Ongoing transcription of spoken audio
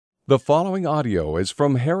The following audio is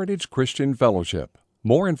from Heritage Christian Fellowship.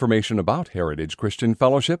 More information about Heritage Christian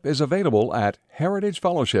Fellowship is available at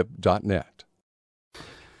heritagefellowship.net.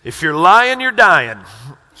 If you're lying, you're dying,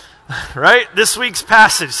 right? This week's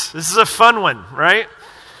passage. This is a fun one, right?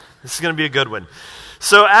 This is going to be a good one.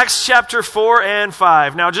 So Acts chapter 4 and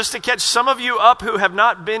 5. Now, just to catch some of you up who have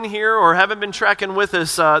not been here or haven't been tracking with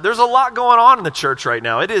us, there's a lot going on in the church right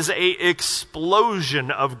now. It is an explosion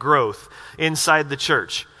of growth inside the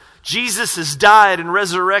church. Jesus has died and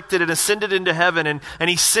resurrected and ascended into heaven, and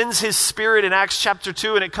he sends his Spirit in Acts chapter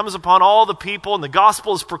 2, and it comes upon all the people, and the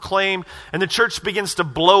gospel is proclaimed, and the church begins to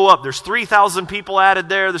blow up. There's 3,000 people added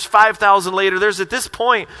there. There's 5,000 later. There's, at this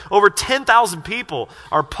point, over 10,000 people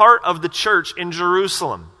are part of the church in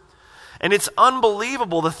Jerusalem. And it's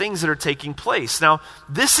unbelievable the things that are taking place. Now,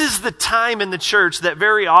 this is the time in the church that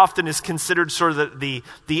very often is considered sort of the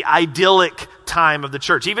idyllic time of the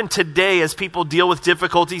church. Even today, as people deal with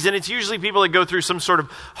difficulties, and it's usually people that go through some sort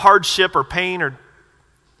of hardship or pain or...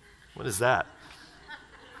 What is that?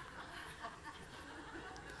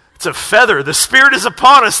 It's a feather. The Spirit is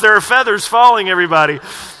upon us. There are feathers falling, everybody.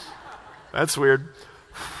 That's weird.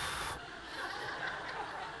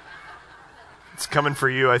 It's coming for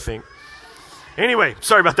you, I think. Anyway,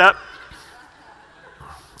 sorry about that.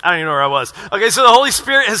 I don't even know where I was. Okay, so the Holy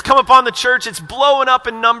Spirit has come upon the church. It's blowing up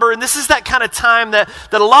in number. And this is that kind of time that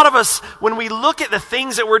a lot of us, when we look at the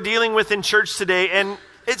things that we're dealing with in church today, and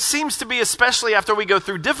it seems to be, especially after we go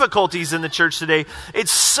through difficulties in the church today,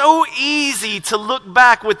 it's so easy to look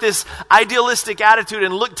back with this idealistic attitude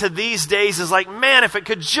and look to these days as like, man, if it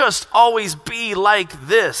could just always be like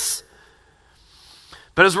this.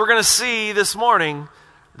 But as we're going to see this morning,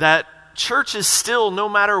 that church is still, no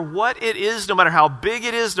matter what it is, no matter how big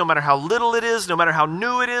it is, no matter how little it is, no matter how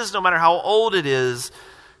new it is, no matter how old it is,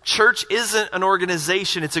 church isn't an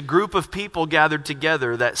organization. It's a group of people gathered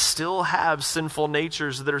together that still have sinful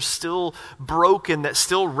natures, that are still broken, that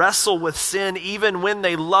still wrestle with sin, even when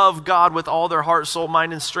they love God with all their heart, soul,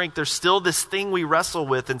 mind, and strength. There's still this thing we wrestle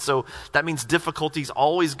with, and so that means difficulty's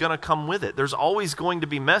always going to come with it. There's always going to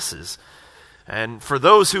be messes. And for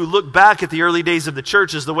those who look back at the early days of the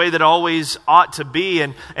church as the way that always ought to be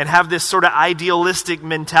and have this sort of idealistic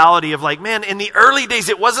mentality of like, man, in the early days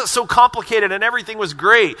it wasn't so complicated and everything was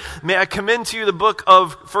great. May I commend to you the book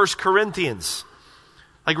of 1 Corinthians.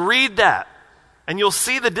 Like, read that. And you'll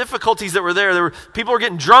see the difficulties that were there. People were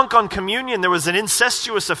getting drunk on communion. There was an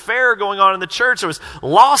incestuous affair going on in the church. There was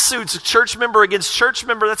lawsuits, church member against church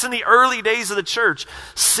member. That's in the early days of the church.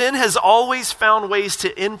 Sin has always found ways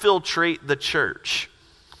to infiltrate the church,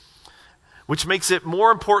 which makes it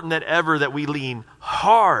more important than ever that we lean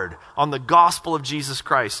hard on the gospel of Jesus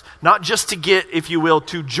Christ. Not just to get, if you will,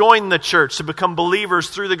 to join the church, to become believers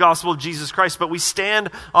through the gospel of Jesus Christ, but we stand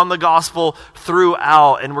on the gospel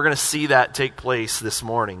throughout, and we're going to see that take place this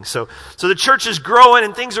morning. So the church is growing,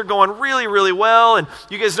 and things are going really, really well, and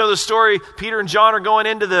you guys know the story. Peter and John are going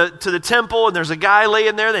into the temple, and there's a guy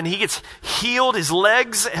laying there, then he gets healed. His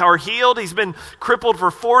legs are healed. He's been crippled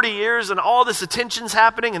for 40 years, and all this attention's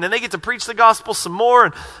happening, and then they get to preach the gospel some more,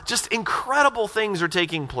 and just incredible things are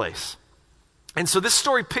taking place. And so this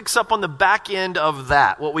story picks up on the back end of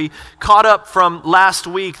that. What we caught up from last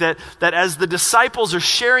week, that as the disciples are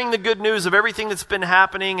sharing the good news of everything that's been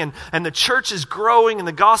happening, and the church is growing and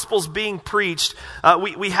the gospel's being preached,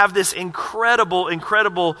 we have this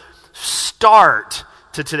incredible start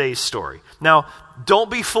to today's story. Now, don't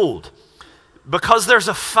be fooled. Because there's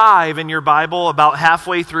a 5 in your Bible about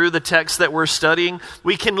halfway through the text that we're studying,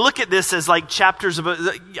 we can look at this as like chapters of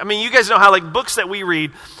you guys know how like books that we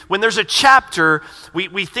read, when there's a chapter,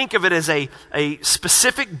 we think of it as a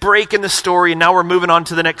specific break in the story, and now we're moving on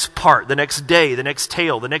to the next part, the next day, the next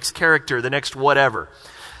tale, the next character, the next whatever.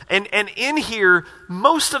 And in here,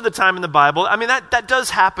 most of the time in the Bible, that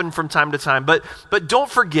does happen from time to time, but don't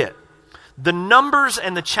forget, the numbers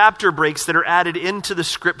and the chapter breaks that are added into the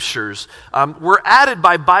scriptures were added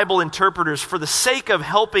by Bible interpreters for the sake of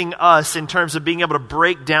helping us in terms of being able to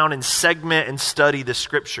break down and segment and study the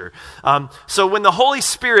scripture. So when the Holy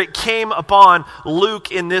Spirit came upon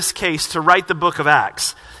Luke in this case to write the book of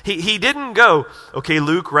Acts, he didn't go, okay,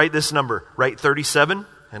 Luke, write this number, write 37.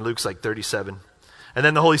 And Luke's like 37. And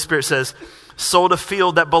then the Holy Spirit says, sold a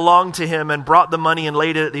field that belonged to him and brought the money and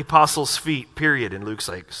laid it at the apostles' feet, period. And Luke's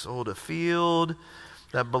like, sold a field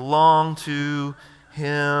that belonged to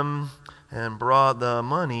him and brought the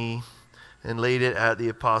money and laid it at the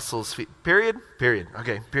apostles' feet, period? Period.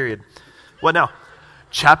 Okay, period. What now?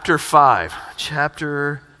 Chapter 5.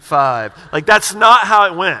 Like, that's not how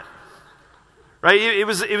it went. Right? It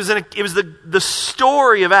was the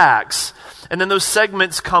story of Acts, and then those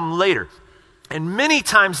segments come later. And many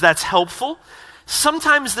times that's helpful.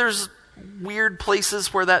 Sometimes there's weird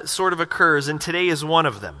places where that sort of occurs, and today is one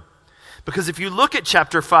of them. Because if you look at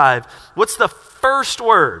chapter 5, what's the first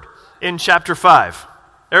word in chapter 5?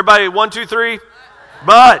 Everybody, 1, 2, 3?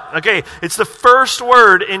 But. Okay, it's the first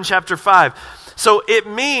word in chapter 5. So it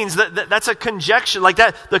means that's a conjunction, like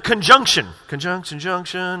that, the conjunction. Conjunction,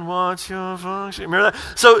 junction, what's your function? Remember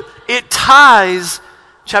that? So it ties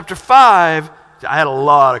chapter 5. I had a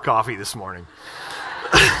lot of coffee this morning.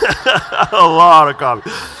 A lot of coffee.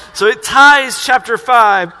 So it ties chapter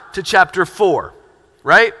 5 to chapter 4,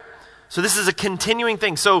 right? So this is a continuing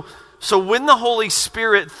thing. So when the Holy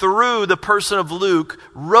Spirit, through the person of Luke,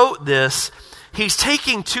 wrote this, he's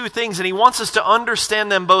taking two things and he wants us to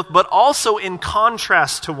understand them both, but also in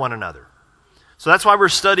contrast to one another. So that's why we're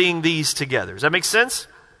studying these together. Does that make sense?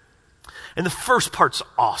 And the first part's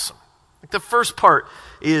awesome. Like the first part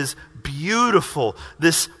is beautiful.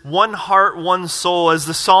 This one heart, one soul, as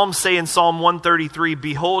the Psalms say in Psalm 133,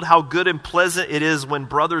 behold how good and pleasant it is when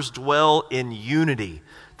brothers dwell in unity.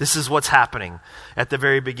 This is what's happening at the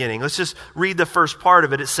very beginning. Let's just read the first part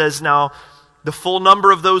of it. It says, now, the full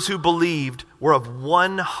number of those who believed were of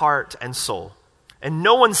one heart and soul. And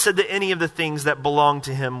no one said that any of the things that belonged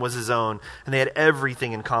to him was his own. And they had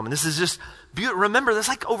everything in common. This is just beautiful. Remember, there's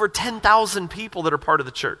like over 10,000 people that are part of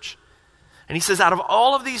the church. And he says, out of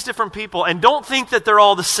all of these different people, and don't think that they're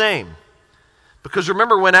all the same. Because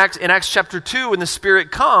remember, in Acts chapter 2, when the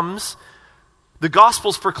Spirit comes, the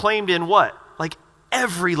gospel's proclaimed in what? Like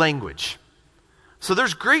every language. So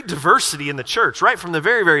there's great diversity in the church, right from the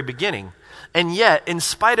very, very beginning. And yet, in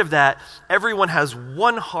spite of that, everyone has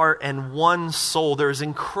one heart and one soul. There's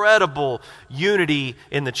incredible unity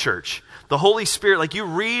in the church. The Holy Spirit, like you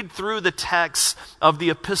read through the texts of the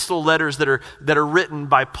epistle letters that are written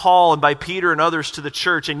by Paul and by Peter and others to the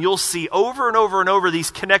church, and you'll see over and over and over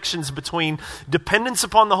these connections between dependence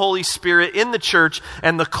upon the Holy Spirit in the church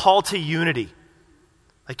and the call to unity.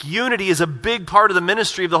 Like unity is a big part of the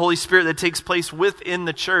ministry of the Holy Spirit that takes place within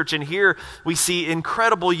the church. And here we see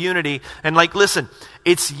incredible unity. And like, listen,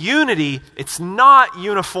 it's unity, it's not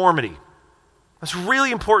uniformity. That's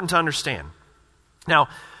really important to understand. Now,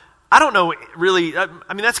 I don't know really, I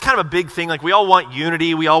mean, that's kind of a big thing. Like we all want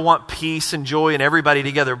unity, we all want peace and joy and everybody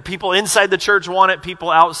together. People inside the church want it, people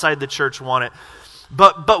outside the church want it.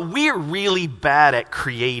 But we're really bad at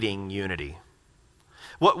creating unity.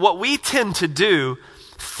 What we tend to do,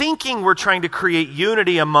 thinking we're trying to create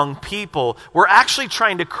unity among people, we're actually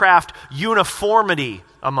trying to craft uniformity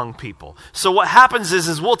among people. So what happens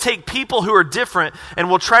is we'll take people who are different and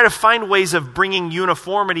we'll try to find ways of bringing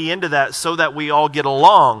uniformity into that so that we all get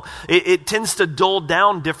along. It tends to dull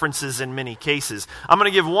down differences in many cases. I'm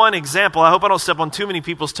going to give one example. I hope I don't step on too many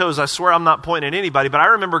people's toes. I swear I'm not pointing at anybody, but I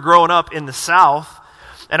remember growing up in the South.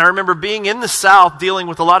 And I remember being in the South dealing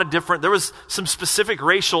with a lot of different, there was some specific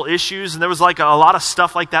racial issues, and there was like a lot of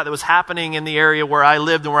stuff like that was happening in the area where I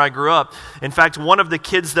lived and where I grew up. In fact, one of the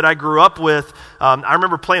kids that I grew up with, I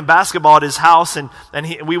remember playing basketball at his house, and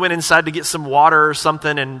we went inside to get some water or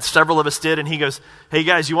something, and several of us did, and he goes, hey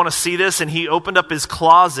guys, you want to see this? And he opened up his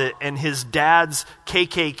closet, and his dad's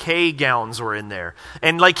KKK gowns were in there.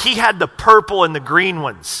 And like he had the purple and the green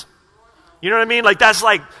ones. You know what I mean? Like that's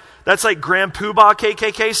like Grand Poobah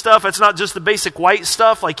KKK stuff. It's not just the basic white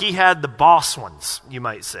stuff. Like he had the boss ones, you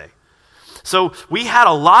might say. So we had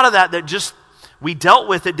a lot of that just we dealt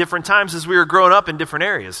with at different times as we were growing up in different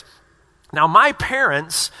areas. Now, my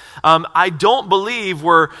parents, I don't believe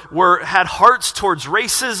had hearts towards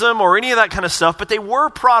racism or any of that kind of stuff, but they were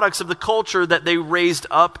products of the culture that they raised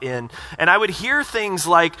up in. And I would hear things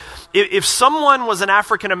like, if someone was an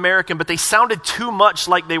African American, but they sounded too much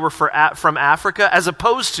like they were from Africa, as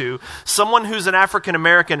opposed to someone who's an African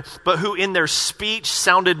American, but who in their speech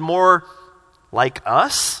sounded more like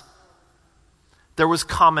us, there was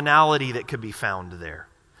commonality that could be found there.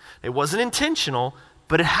 It wasn't intentional,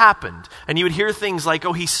 but it happened. And you would hear things like,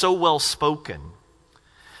 oh, he's so well spoken.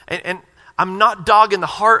 And I'm not dogging the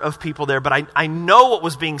heart of people there, but I know what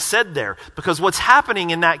was being said there. Because what's happening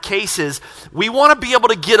in that case is we want to be able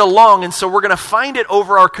to get along, and so we're going to find it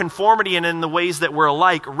over our conformity and in the ways that we're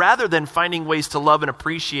alike, rather than finding ways to love and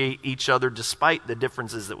appreciate each other despite the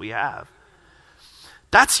differences that we have.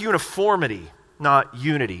 That's uniformity, not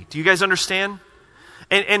unity. Do you guys understand?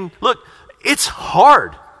 And look, it's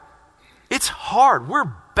hard. It's hard.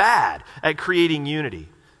 We're bad at creating unity.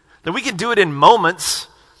 That we can do it in moments.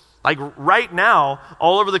 Like right now,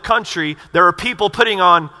 all over the country, there are people putting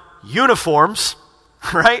on uniforms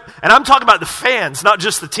right? And I'm talking about the fans, not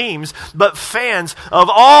just the teams, but fans of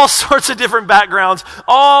all sorts of different backgrounds,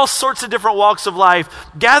 all sorts of different walks of life,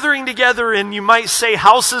 gathering together in, you might say,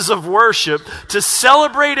 houses of worship to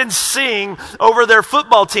celebrate and sing over their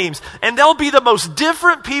football teams. And they'll be the most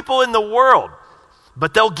different people in the world,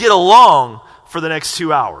 but they'll get along for the next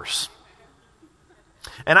 2 hours.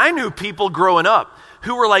 And I knew people growing up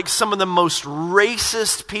who were like some of the most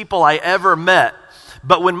racist people I ever met.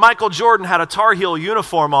 But when Michael Jordan had a Tar Heel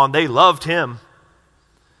uniform on, they loved him.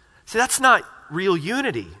 See, that's not real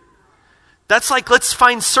unity. That's like, let's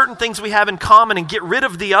find certain things we have in common and get rid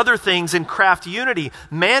of the other things and craft unity.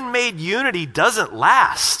 Man-made unity doesn't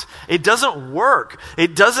last. It doesn't work.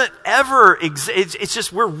 It doesn't ever exist. It's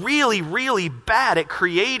just we're really, really bad at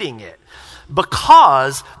creating it.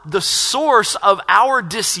 Because the source of our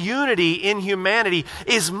disunity in humanity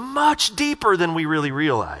is much deeper than we really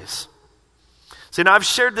realize. See, now I've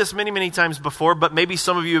shared this many, many times before, but maybe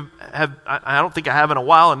some of you have, I don't think I have in a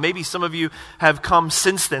while, and maybe some of you have come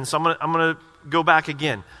since then, so I'm going to go back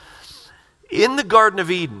again. In the Garden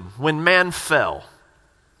of Eden, when man fell,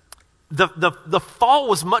 the fall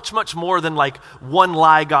was much, much more than like one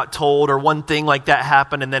lie got told or one thing like that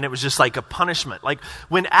happened and then it was just like a punishment. Like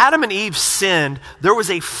when Adam and Eve sinned, there was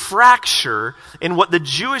a fracture in what the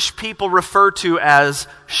Jewish people refer to as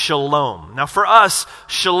shalom. Now for us,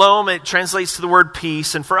 shalom, it translates to the word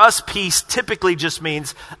peace. And for us, peace typically just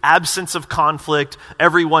means absence of conflict,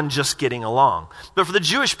 everyone just getting along. But for the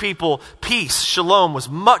Jewish people, peace, shalom, was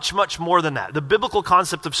much, much more than that. The biblical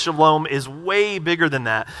concept of shalom is way bigger than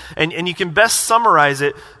that. And you can best summarize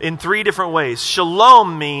it in 3 different ways.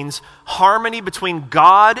 Shalom means harmony between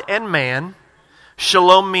God and man.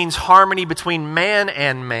 Shalom means harmony between man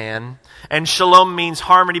and man. And shalom means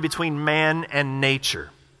harmony between man and nature.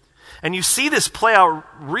 And you see this play out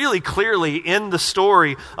really clearly in the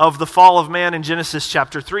story of the fall of man in Genesis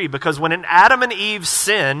chapter 3. Because when Adam and Eve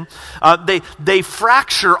sin, they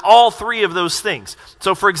fracture all 3 of those things.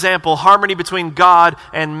 So for example, harmony between God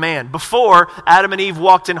and man. Before Adam and Eve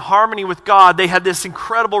walked in harmony with God, they had this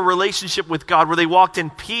incredible relationship with God where they walked in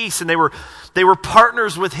peace and they were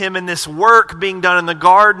partners with him in this work being done in the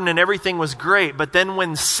garden and everything was great. But then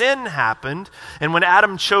when sin happened and when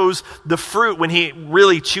Adam chose the fruit, when he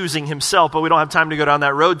really choosing himself, but we don't have time to go down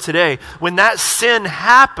that road today. When that sin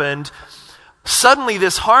happened, suddenly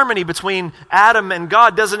this harmony between Adam and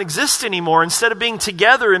God doesn't exist anymore. Instead of being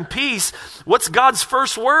together in peace, what's God's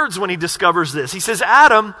first words when he discovers this? He says,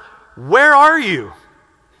 Adam, where are you?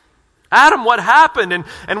 Adam, what happened?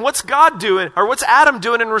 And what's God doing? Or what's Adam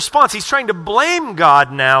doing in response? He's trying to blame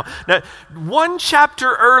God now. Now, 1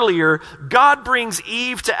 chapter earlier, God brings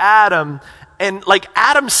Eve to Adam, and like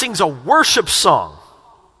Adam sings a worship song.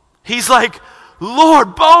 He's like,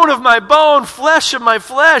 Lord, bone of my bone, flesh of my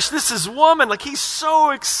flesh, this is woman. Like he's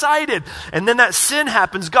so excited. And then that sin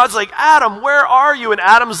happens. God's like, Adam, where are you? And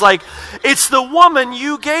Adam's like, it's the woman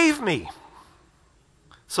you gave me.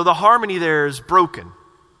 So the harmony there is broken.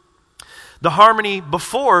 The harmony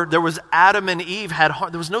before, there was Adam and Eve,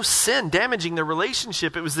 there was no sin damaging their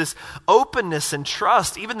relationship. It was this openness and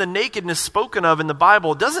trust. Even the nakedness spoken of in the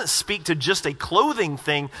Bible doesn't speak to just a clothing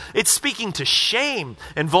thing. It's speaking to shame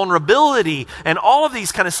and vulnerability and all of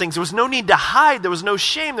these kind of things. There was no need to hide. There was no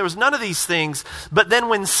shame. There was none of these things. But then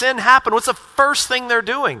when sin happened, what's the first thing they're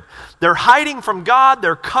doing? They're hiding from God.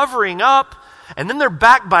 They're covering up. And then they're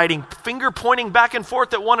backbiting, finger pointing back and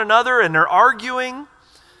forth at one another, and they're arguing.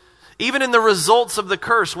 Even in the results of the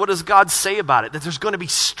curse, what does God say about it? That there's going to be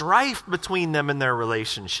strife between them in their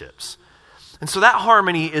relationships. And so that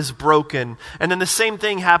harmony is broken. And then the same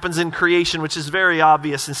thing happens in creation, which is very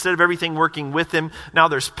obvious. Instead of everything working with him, now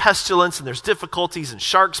there's pestilence and there's difficulties and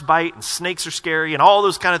sharks bite and snakes are scary and all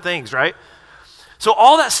those kind of things, right? So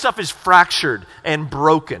all that stuff is fractured and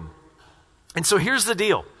broken. And so here's the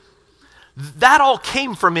deal. That all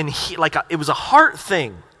came from it was a heart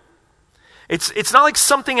thing. It's not like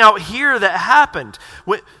something out here that happened.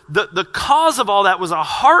 The cause of all that was a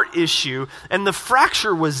heart issue, and the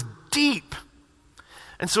fracture was deep.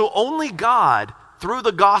 And so only God, through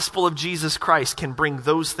the gospel of Jesus Christ, can bring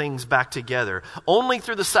those things back together. Only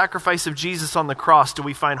through the sacrifice of Jesus on the cross do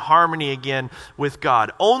we find harmony again with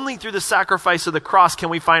God. Only through the sacrifice of the cross can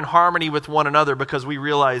we find harmony with one another, because we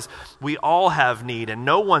realize we all have need and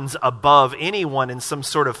no one's above anyone in some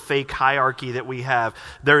sort of fake hierarchy that we have.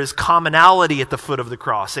 There is commonality at the foot of the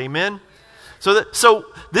cross. Amen? So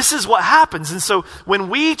this is what happens. And so when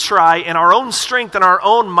we try in our own strength and our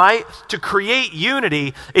own might to create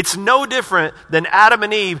unity, it's no different than Adam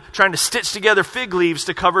and Eve trying to stitch together fig leaves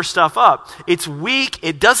to cover stuff up. It's weak.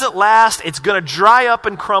 It doesn't last. It's going to dry up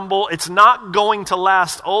and crumble. It's not going to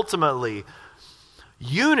last ultimately.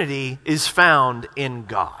 Unity is found in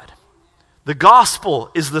God. The gospel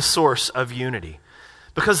is the source of unity.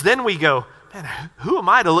 Because then we go, man, who am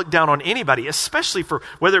I to look down on anybody, especially for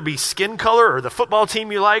whether it be skin color or the football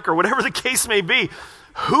team you like or whatever the case may be.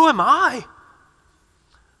 Who am I?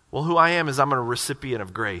 Well, who I am is I'm a recipient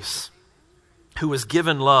of grace who was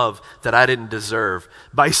given love that I didn't deserve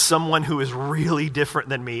by someone who is really different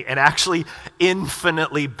than me and actually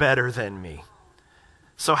infinitely better than me.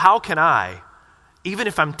 So how can I, even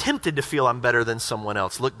if I'm tempted to feel I'm better than someone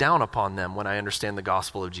else, look down upon them when I understand the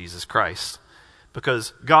gospel of Jesus Christ?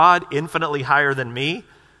 Because God, infinitely higher than me,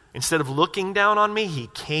 instead of looking down on me, he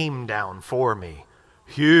came down for me.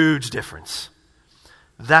 Huge difference.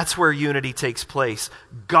 That's where unity takes place.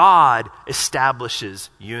 God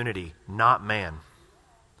establishes unity, not man.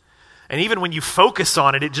 And even when you focus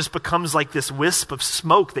on it, it just becomes like this wisp of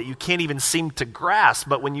smoke that you can't even seem to grasp.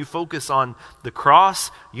 But when you focus on the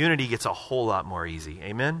cross, unity gets a whole lot more easy.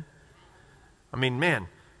 Amen? I mean, man,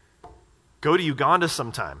 go to Uganda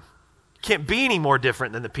sometime. Can't be any more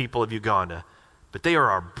different than the people of Uganda. But they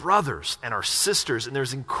are our brothers and our sisters, and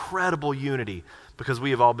there's incredible unity because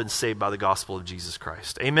we have all been saved by the gospel of Jesus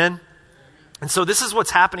Christ. Amen? And so this is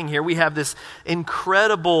what's happening here. We have this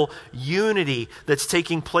incredible unity that's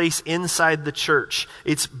taking place inside the church.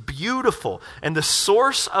 It's beautiful. And the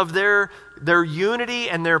source of their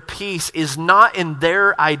unity and their peace is not in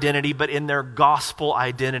their identity, but in their gospel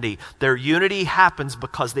identity. Their unity happens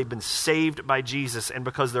because they've been saved by Jesus and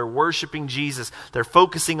because they're worshiping Jesus. They're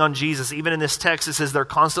focusing on Jesus. Even in this text, it says they're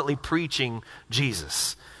constantly preaching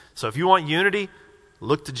Jesus. So if you want unity,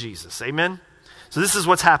 look to Jesus. Amen? So this is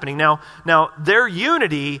what's happening. Now their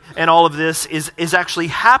unity and all of this is actually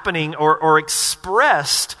happening or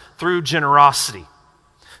expressed through generosity.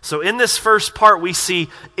 So in this first part, we see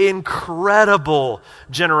incredible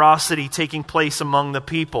generosity taking place among the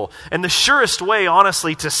people. And the surest way,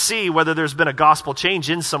 honestly, to see whether there's been a gospel change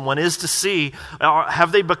in someone is to see,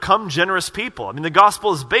 have they become generous people? I mean, the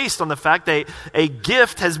gospel is based on the fact that a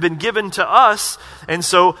gift has been given to us. And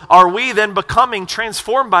so are we then becoming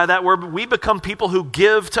transformed by that, where we become people who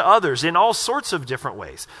give to others in all sorts of different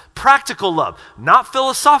ways? Practical love, not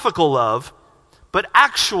philosophical love, but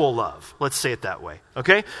actual love. Let's say it that way,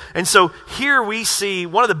 okay? And so here we see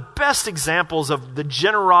one of the best examples of the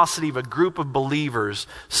generosity of a group of believers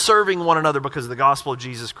serving one another because of the gospel of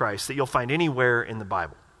Jesus Christ that you'll find anywhere in the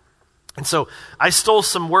Bible. And so I stole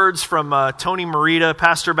some words from Tony Merida,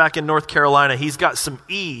 pastor back in North Carolina. He's got some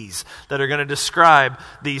E's that are going to describe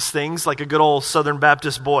these things like a good old Southern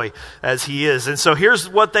Baptist boy as he is. And so here's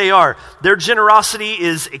what they are. Their generosity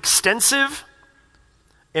is extensive,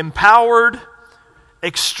 empowered,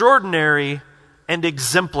 extraordinary, and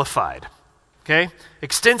exemplified. Okay?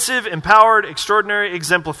 Extensive, empowered, extraordinary,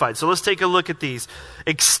 exemplified. So let's take a look at these.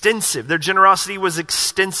 Extensive. Their generosity was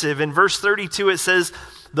extensive. In verse 32 it says,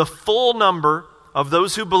 the full number of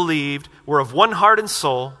those who believed were of one heart and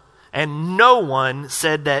soul, and no one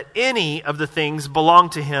said that any of the things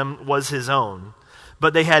belonged to him was his own,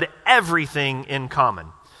 but they had everything in common.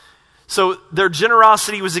 So their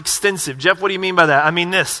generosity was extensive. Jeff, what do you mean by that? I mean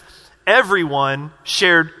this. Everyone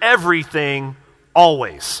shared everything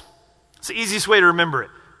always. It's the easiest way to remember it.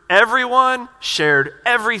 Everyone shared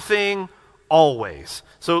everything always.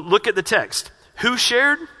 So look at the text. Who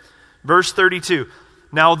shared? Verse 32.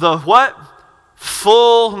 Now the what?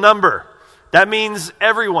 Full number. That means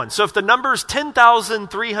everyone. So if the number is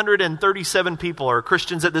 10,337 people are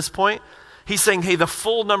Christians at this point, he's saying, hey, the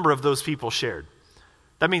full number of those people shared.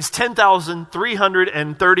 That means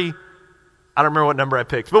 10,330. I don't remember what number I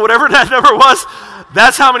picked, but whatever that number was,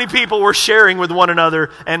 that's how many people were sharing with one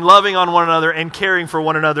another and loving on one another and caring for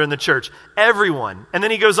one another in the church. Everyone. And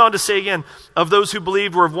then he goes on to say again, of those who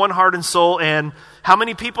believed were of one heart and soul. And how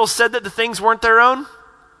many people said that the things weren't their own?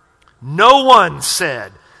 No one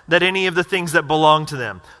said that any of the things that belonged to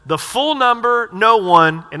them. The full number, no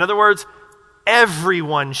one. In other words,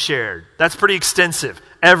 everyone shared. That's pretty extensive.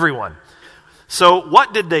 Everyone. So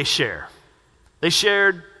what did they share? They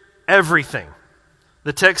shared everything.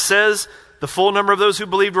 The text says, the full number of those who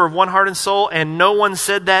believed were of one heart and soul, and no one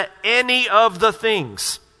said that any of the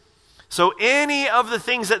things. So any of the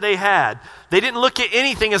things that they had, they didn't look at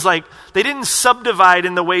anything as like, they didn't subdivide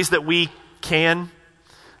in the ways that we can.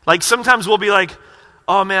 Like sometimes we'll be like,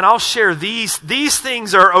 oh man, I'll share these. These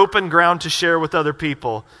things are open ground to share with other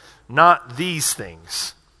people, not these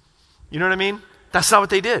things. You know what I mean? That's not what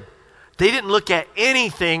they did. They didn't look at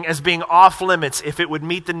anything as being off limits if it would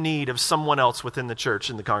meet the need of someone else within the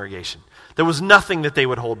church and the congregation. There was nothing that they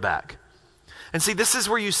would hold back. And see, this is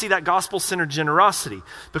where you see that gospel-centered generosity.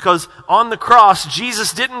 Because on the cross,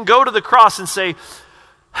 Jesus didn't go to the cross and say,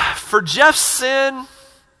 for Jeff's sin,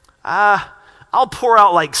 I'll pour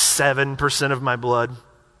out like 7% of my blood.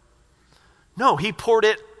 No, he poured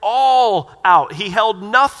it all out. He held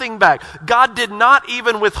nothing back. God did not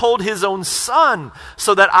even withhold his own son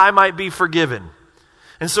so that I might be forgiven.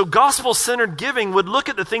 And so gospel-centered giving would look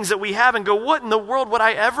at the things that we have and go, what in the world would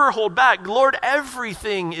I ever hold back? Lord,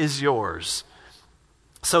 everything is yours.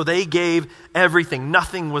 So they gave everything.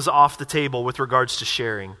 Nothing was off the table with regards to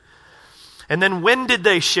sharing. And then when did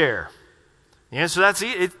they share? The answer to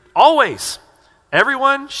that's always.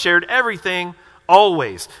 Everyone shared everything,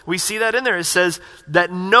 always. We see that in there. It says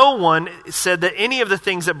that no one said that any of the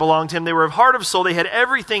things that belonged to him, they were of heart of soul, they had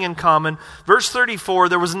everything in common. Verse 34,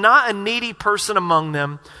 there was not a needy person among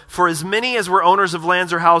them, for as many as were owners of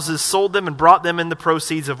lands or houses sold them and brought them in the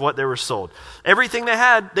proceeds of what they were sold. Everything they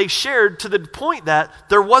had, they shared to the point that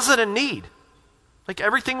there wasn't a need. Like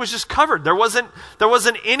everything was just covered. There wasn't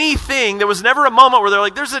anything, there was never a moment where they're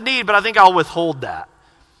like, there's a need, but I think I'll withhold that.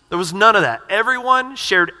 There was none of that. Everyone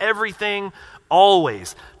shared everything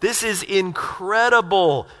always. This is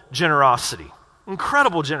incredible generosity.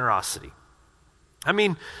 Incredible generosity. I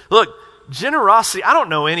mean, look, generosity, I don't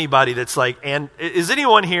know anybody that's like, and is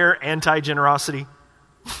anyone here anti-generosity?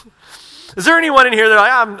 Is there anyone in here that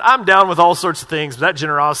like, I'm down with all sorts of things, but that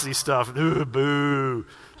generosity stuff, ooh, boo.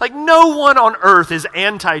 Like no one on earth is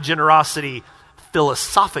anti-generosity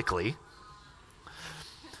philosophically.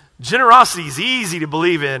 Generosity is easy to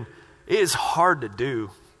believe in. It is hard to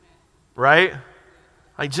do, right?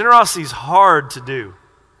 Like generosity is hard to do.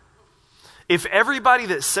 If everybody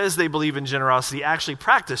that says they believe in generosity actually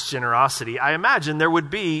practiced generosity, I imagine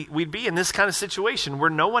we'd be in this kind of situation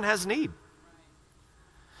where no one has need.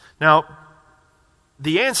 Now,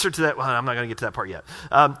 the answer to that, well, I'm not going to get to that part yet.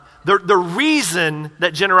 The reason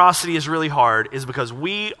that generosity is really hard is because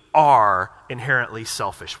we are inherently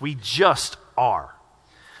selfish. We just are.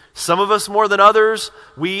 Some of us more than others.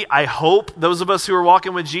 I hope those of us who are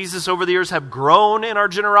walking with Jesus over the years have grown in our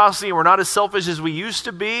generosity and we're not as selfish as we used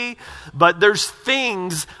to be. But there's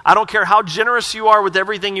things, I don't care how generous you are with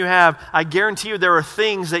everything you have, I guarantee you there are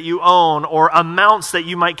things that you own or amounts that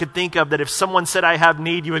you could think of that if someone said I have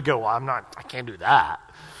need, you would go, well, I can't do that.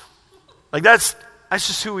 Like that's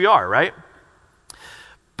just who we are, right?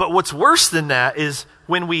 But what's worse than that is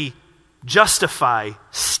when we justify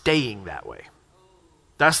staying that way.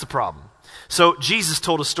 That's the problem. So Jesus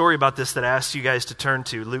told a story about this that I asked you guys to turn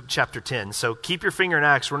to, Luke chapter 10. So keep your finger in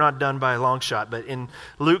Acts. We're not done by a long shot, but in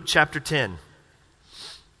Luke chapter 10,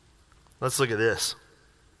 let's look at this.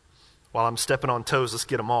 While I'm stepping on toes, let's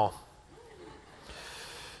get them all.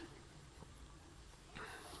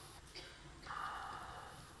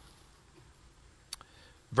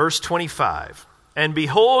 Verse 25, and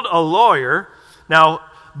behold, a lawyer. Now,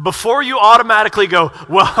 before you automatically go,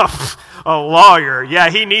 well, a lawyer, yeah,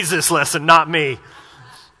 he needs this lesson, not me.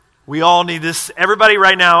 We all need this. Everybody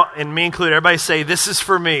right now, and me included, everybody say, this is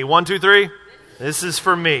for me. 1, 2, 3. This is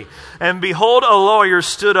for me. And behold, a lawyer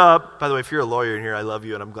stood up. By the way, if you're a lawyer in here, I love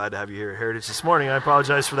you, and I'm glad to have you here at Heritage this morning. I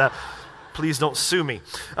apologize for that. Please don't sue me.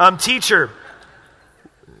 Teacher,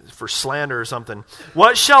 for slander or something.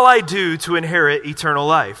 What shall I do to inherit eternal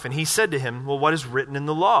life? And he said to him, well, what is written in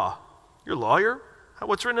the law? You're a lawyer?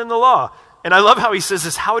 What's written in the law? And I love how he says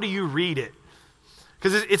this, how do you read it?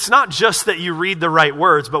 Because it's not just that you read the right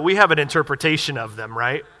words, but we have an interpretation of them,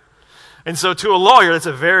 right? And so to a lawyer, that's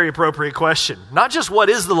a very appropriate question. Not just what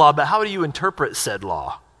is the law, but how do you interpret said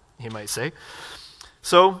law, he might say.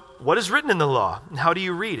 So, what is written in the law? And how do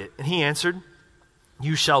you read it? And he answered,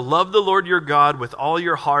 you shall love the Lord your God with all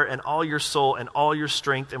your heart and all your soul and all your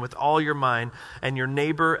strength and with all your mind, and your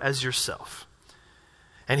neighbor as yourself.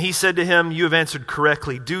 And he said to him, you have answered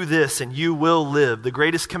correctly. Do this and you will live. The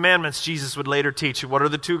greatest commandments Jesus would later teach. What are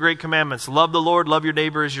the 2 great commandments? Love the Lord, love your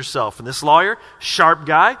neighbor as yourself. And this lawyer, sharp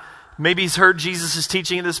guy, maybe he's heard Jesus'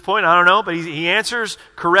 teaching at this point. I don't know, but he answers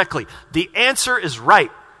correctly. The answer is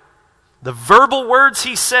right. The verbal words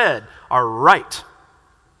he said are right.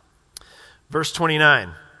 Verse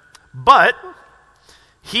 29. But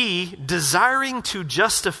he, desiring to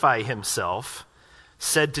justify himself,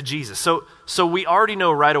 said to Jesus. So we already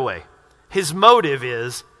know right away. His motive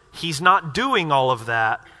is he's not doing all of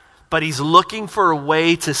that, but he's looking for a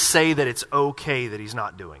way to say that it's okay that he's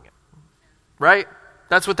not doing it. Right?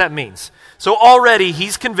 That's what that means. So already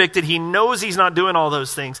he's convicted. He knows he's not doing all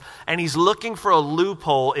those things, and he's looking for a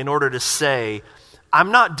loophole in order to say,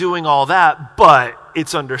 I'm not doing all that, but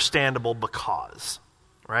it's understandable because.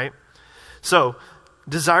 Right? So,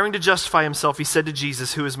 desiring to justify himself, he said to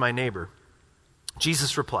Jesus, who is my neighbor?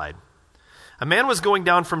 Jesus replied, a man was going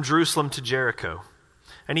down from Jerusalem to Jericho,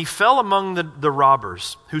 and he fell among the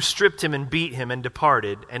robbers, who stripped him and beat him and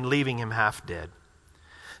departed, and leaving him half dead.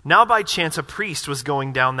 Now by chance a priest was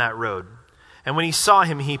going down that road, and when he saw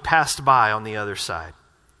him, he passed by on the other side.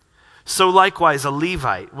 So likewise a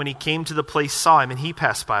Levite, when he came to the place, saw him, and he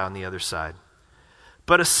passed by on the other side.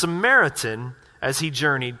 But a Samaritan, as he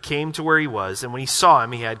journeyed, came to where he was, and when he saw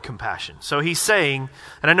him, he had compassion. So he's saying,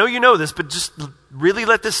 and I know you know this, but just really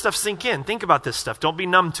let this stuff sink in. Think about this stuff. Don't be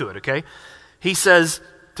numb to it, okay? He says,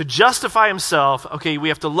 to justify himself, okay, we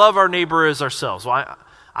have to love our neighbor as ourselves. Well,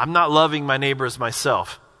 I'm not loving my neighbor as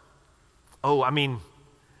myself. Oh, I mean,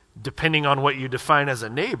 depending on what you define as a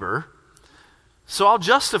neighbor. So I'll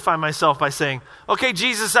justify myself by saying, okay,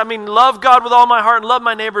 Jesus, I mean, love God with all my heart and love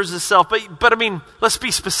my neighbors as self. But I mean, let's be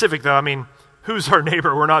specific though. I mean, who's our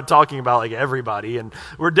neighbor? We're not talking about like everybody, and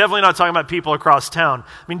we're definitely not talking about people across town.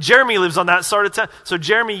 I mean, Jeremy lives on that side of town. So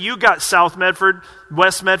Jeremy, you got South Medford,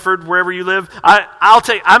 West Medford, wherever you live.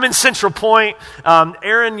 I'm in Central Point.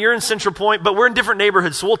 Aaron, you're in Central Point, but we're in different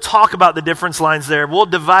neighborhoods. So we'll talk about the difference lines there. We'll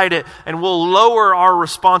divide it, and we'll lower our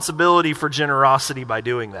responsibility for generosity by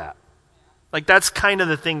doing that. Like that's kind of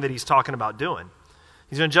the thing that he's talking about doing.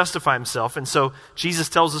 He's going to justify himself. And so Jesus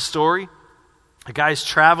tells a story. A guy's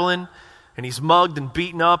traveling, and he's mugged and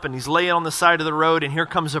beaten up, and he's laying on the side of the road, and here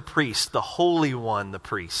comes a priest, the Holy One, the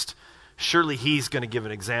priest. Surely he's going to give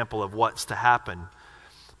an example of what's to happen.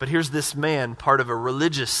 But here's this man, part of a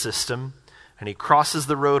religious system, and he crosses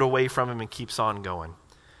the road away from him and keeps on going.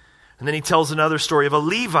 And then he tells another story of a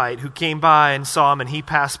Levite who came by and saw him, and he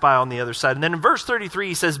passed by on the other side. And then in verse 33,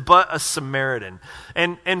 he says, but a Samaritan.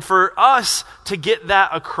 And for us to get that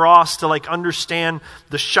across, to like understand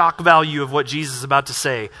the shock value of what Jesus is about to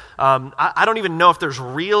say, I don't even know if there's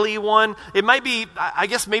really one. It might be, I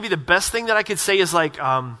guess maybe the best thing that I could say is like,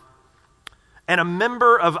 and a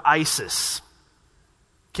member of ISIS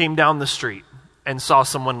came down the street and saw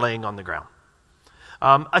someone laying on the ground.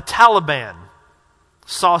 A Taliban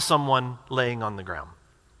saw someone laying on the ground.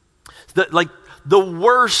 The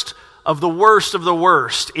worst of the worst of the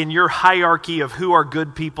worst in your hierarchy of who are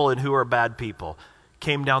good people and who are bad people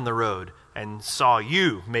came down the road and saw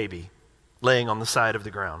you, maybe, laying on the side of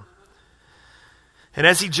the ground. And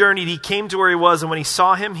as he journeyed, he came to where he was, and when he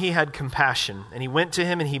saw him, he had compassion. And he went to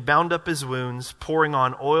him, and he bound up his wounds, pouring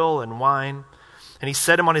on oil and wine. And he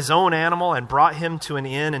set him on his own animal and brought him to an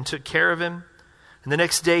inn and took care of him. And the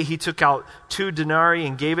next day he took out 2 denarii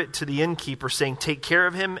and gave it to the innkeeper, saying, take care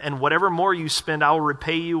of him, and whatever more you spend, I will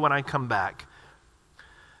repay you when I come back.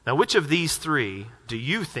 Now, which of these 3 do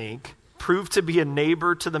you think proved to be a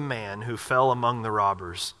neighbor to the man who fell among the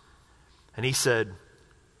robbers? And he said,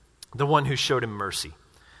 the one who showed him mercy.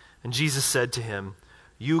 And Jesus said to him,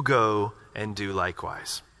 you go and do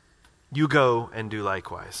likewise. You go and do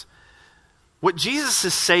likewise. What Jesus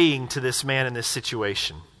is saying to this man in this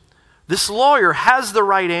situation, this lawyer has the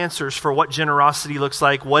right answers for what generosity looks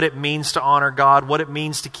like, what it means to honor God, what it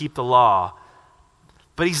means to keep the law.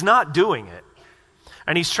 But he's not doing it.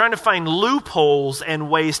 And he's trying to find loopholes and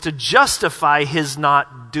ways to justify his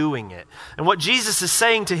not doing it. And what Jesus is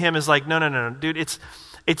saying to him is like, no, dude,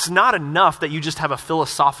 it's not enough that you just have a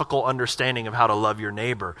philosophical understanding of how to love your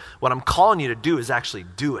neighbor. What I'm calling you to do is actually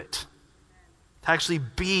do it. To actually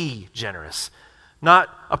be generous. Not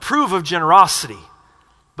approve of generosity,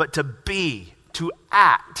 but to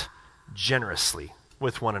act generously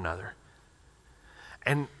with one another.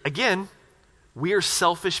 And again, we are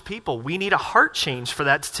selfish people. We need a heart change for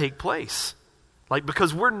that to take place.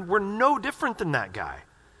 Because we're no different than that guy.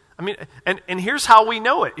 I mean, and here's how we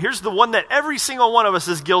know it. Here's the one that every single one of us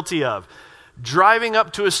is guilty of. Driving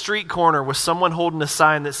up to a street corner with someone holding a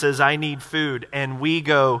sign that says, I need food, and we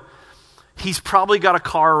go, he's probably got a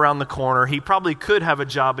car around the corner. He probably could have a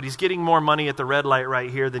job, but he's getting more money at the red light right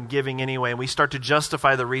here than giving anyway. And we start to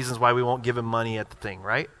justify the reasons why we won't give him money at the thing,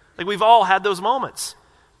 right? Like we've all had those moments.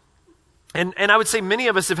 And I would say many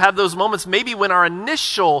of us have had those moments maybe when our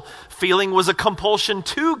initial feeling was a compulsion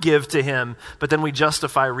to give to him, but then we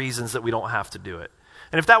justify reasons that we don't have to do it.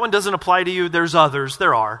 And if that one doesn't apply to you, there's others.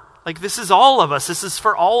 There are. Like this is all of us. This is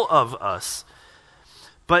for all of us.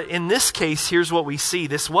 But in this case, here's what we see.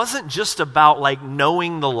 This wasn't just about like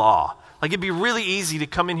knowing the law. Like it'd be really easy to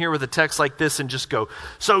come in here with a text like this and just go,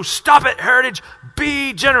 so stop it, Heritage,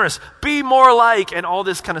 be generous, be more like, and all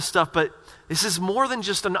this kind of stuff. But this is more than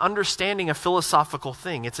just an understanding a philosophical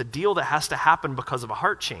thing. It's a deal that has to happen because of a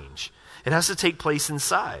heart change. It has to take place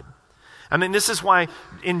inside. I mean, this is why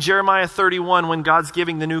in Jeremiah 31, when God's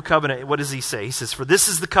giving the new covenant, what does he say? He says, for this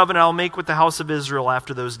is the covenant I'll make with the house of Israel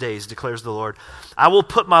after those days, declares the Lord. I will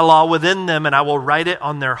put my law within them and I will write it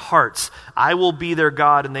on their hearts. I will be their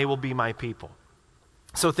God and they will be my people.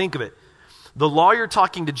 So think of it. The lawyer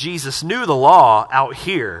talking to Jesus knew the law out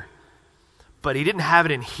here, but he didn't have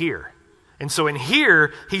it in here. And so in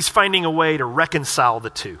here, he's finding a way to reconcile the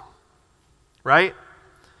two, right?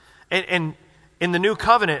 And in the new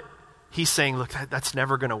covenant, he's saying, look, that's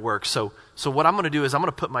never going to work. So what I'm going to do is I'm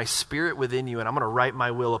going to put my spirit within you and I'm going to write my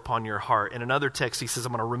will upon your heart. In another text, he says,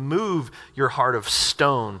 I'm going to remove your heart of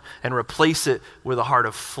stone and replace it with a heart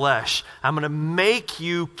of flesh. I'm going to make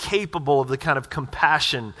you capable of the kind of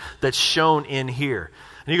compassion that's shown in here.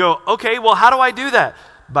 And you go, okay, well, how do I do that?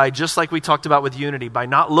 By just like we talked about with unity, by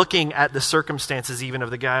not looking at the circumstances even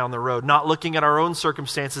of the guy on the road, not looking at our own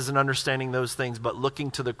circumstances and understanding those things, but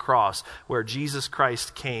looking to the cross where Jesus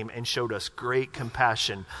Christ came and showed us great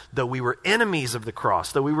compassion. Though we were enemies of the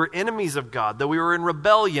cross, though we were enemies of God, though we were in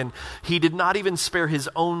rebellion, he did not even spare his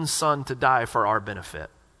own son to die for our benefit.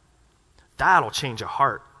 That'll change a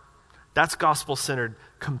heart. That's gospel-centered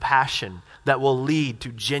compassion that will lead to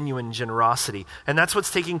genuine generosity. And that's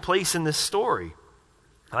what's taking place in this story.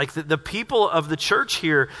 Like the people of the church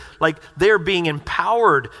here, like they're being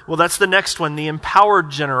empowered. Well, that's the next one, the empowered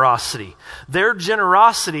generosity. Their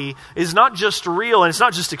generosity is not just real and it's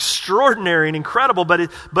not just extraordinary and incredible, but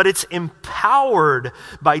it's empowered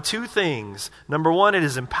by two things. Number one, it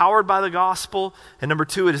is empowered by the gospel. And number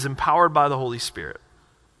two, it is empowered by the Holy Spirit.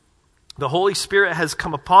 The Holy Spirit has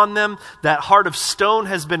come upon them. That heart of stone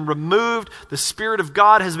has been removed. The Spirit of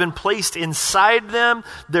God has been placed inside them.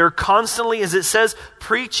 They're constantly, as it says,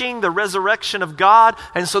 preaching the resurrection of God.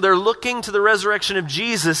 And so they're looking to the resurrection of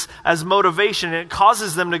Jesus as motivation. And it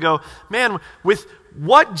causes them to go, man, with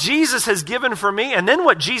what Jesus has given for me and then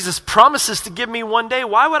what Jesus promises to give me one day,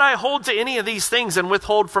 why would I hold to any of these things and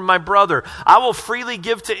withhold from my brother? I will freely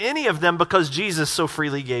give to any of them because Jesus so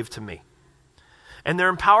freely gave to me. And they're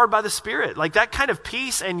empowered by the Spirit. Like that kind of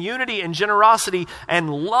peace and unity and generosity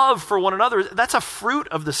and love for one another, that's a fruit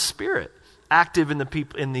of the Spirit active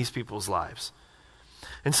in these people's lives.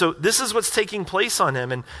 And so this is what's taking place on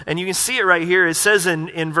him. And you can see it right here. It says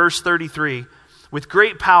in verse 33, with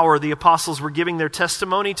great power the apostles were giving their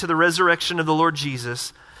testimony to the resurrection of the Lord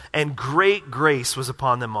Jesus, and great grace was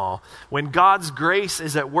upon them all. When God's grace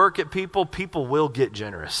is at work at people, people will get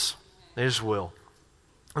generous. They just will.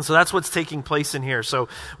 And so that's what's taking place in here. So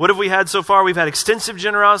what have we had so far? We've had extensive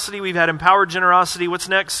generosity. We've had empowered generosity. What's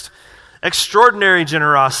next? Extraordinary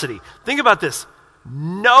generosity. Think about this.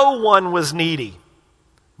 No one was needy.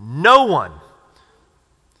 No one.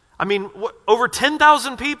 I mean, over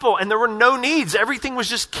 10,000 people and there were no needs. Everything was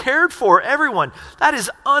just cared for, everyone. That is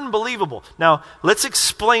unbelievable. Now, let's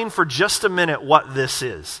explain for just a minute what this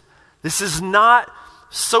is. This is not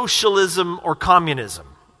socialism or communism.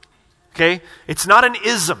 Okay? It's not an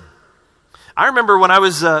ism. I remember when I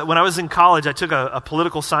was in college, I took a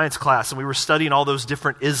political science class, and we were studying all those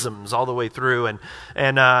different isms all the way through.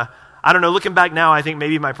 And I don't know, looking back now, I think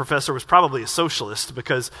maybe my professor was probably a socialist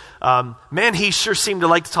because, man, he sure seemed to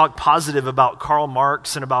like to talk positive about Karl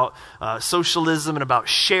Marx and about socialism and about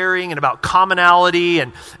sharing and about commonality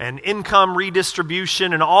and income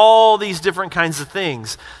redistribution and all these different kinds of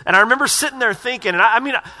things. And I remember sitting there thinking, and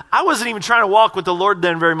I wasn't even trying to walk with the Lord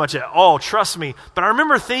then very much at all, trust me. But I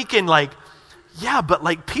remember thinking like, yeah, but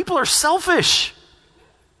like people are selfish.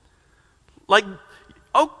 Like,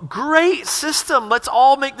 oh, great system. Let's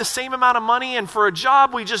all make the same amount of money, and for a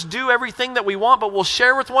job, we just do everything that we want, but we'll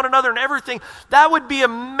share with one another and everything. That would be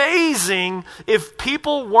amazing if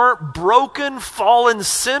people weren't broken, fallen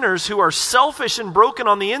sinners who are selfish and broken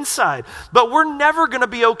on the inside. But we're never going to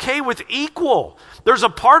be okay with equal. There's a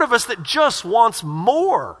part of us that just wants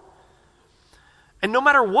more. And no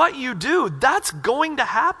matter what you do, that's going to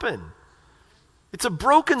happen. It's a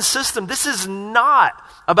broken system. This is not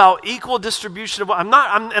about equal distribution of. I'm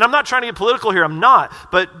not trying to get political here. I'm not.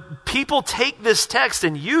 But people take this text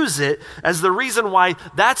and use it as the reason why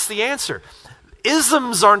that's the answer.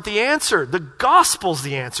 Isms aren't the answer. The gospel's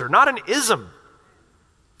the answer, not an ism.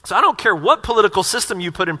 So I don't care what political system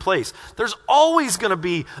you put in place. There's always going to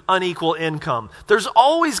be unequal income. There's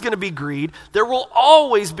always going to be greed. There will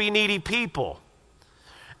always be needy people.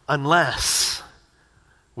 Unless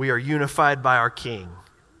we are unified by our King,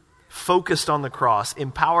 focused on the cross,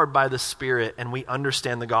 empowered by the Spirit, and we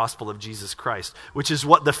understand the gospel of Jesus Christ, which is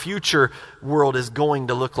what the future world is going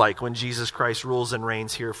to look like when Jesus Christ rules and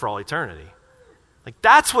reigns here for all eternity. Like,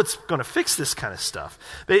 that's what's going to fix this kind of stuff.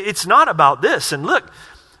 It's not about this. And look,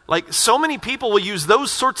 like, so many people will use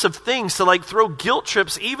those sorts of things to like throw guilt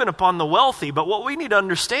trips even upon the wealthy. But what we need to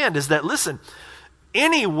understand is that, listen,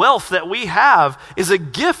 any wealth that we have is a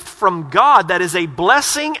gift from God that is a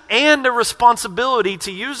blessing and a responsibility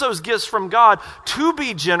to use those gifts from God to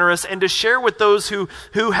be generous and to share with those who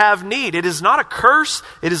have need. It is not a curse,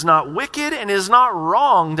 it is not wicked, and it is not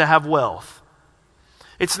wrong to have wealth.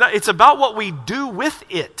 It's about what we do with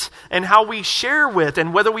it and how we share with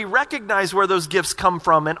and whether we recognize where those gifts come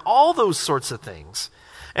from and all those sorts of things.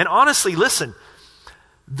 And honestly, listen,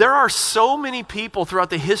 there are so many people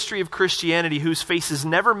throughout the history of Christianity whose faces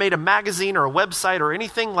never made a magazine or a website or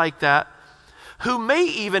anything like that, who may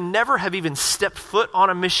even never have even stepped foot on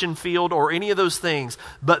a mission field or any of those things,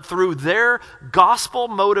 but through their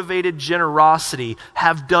gospel-motivated generosity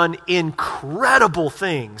have done incredible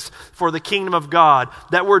things for the kingdom of God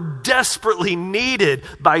that were desperately needed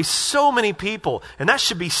by so many people. And that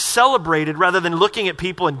should be celebrated rather than looking at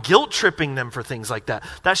people and guilt-tripping them for things like that.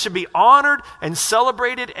 That should be honored and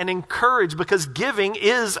celebrated and encouraged because giving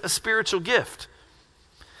is a spiritual gift.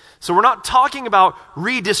 So we're not talking about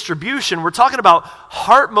redistribution. We're talking about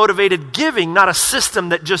heart-motivated giving, not a system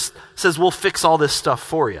that just says, we'll fix all this stuff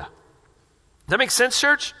for you. Does that make sense,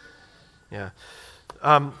 church? Yeah.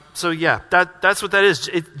 That's what that is.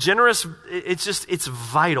 It's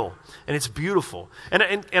vital, and it's beautiful.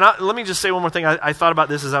 Let me just say one more thing. I thought about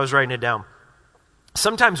this as I was writing it down.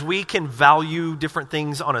 Sometimes we can value different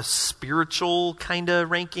things on a spiritual kind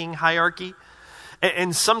of ranking hierarchy.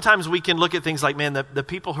 And sometimes we can look at things like, man, the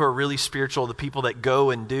people who are really spiritual, the people that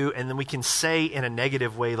go and do, and then we can say in a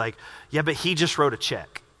negative way, like, yeah, but he just wrote a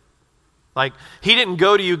check. Like, he didn't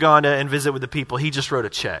go to Uganda and visit with the people, he just wrote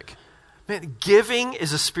a check. Man, giving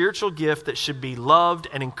is a spiritual gift that should be loved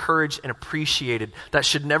and encouraged and appreciated. That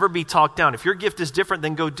should never be talked down. If your gift is different,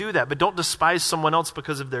 then go do that. But don't despise someone else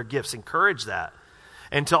because of their gifts. Encourage that.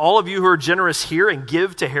 And to all of you who are generous here and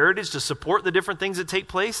give to Heritage to support the different things that take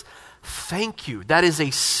place, thank you. That is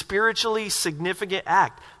a spiritually significant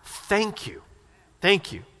act. Thank you.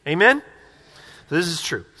 Thank you. Amen? So this is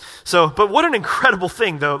true. But what an incredible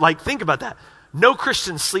thing, though. Like, think about that. No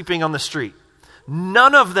Christians sleeping on the street.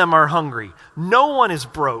 None of them are hungry. No one is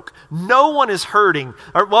broke. No one is hurting.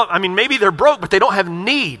 Maybe they're broke, but they don't have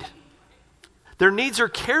need. Their needs are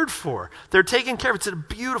cared for. They're taken care of. It's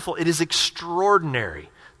beautiful. It is extraordinary,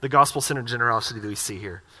 the gospel-centered generosity that we see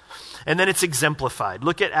here. And then it's exemplified.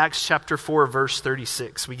 Look at Acts chapter 4, verse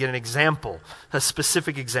 36. We get an example, a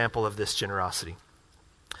specific example of this generosity.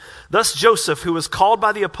 Thus Joseph, who was called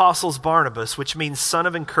by the apostles Barnabas, which means son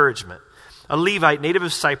of encouragement, a Levite, native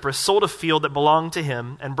of Cyprus, sold a field that belonged to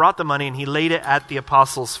him and brought the money, and he laid it at the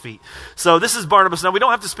apostles' feet. So this is Barnabas. Now, we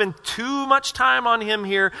don't have to spend too much time on him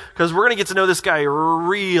here because we're going to get to know this guy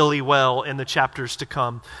really well in the chapters to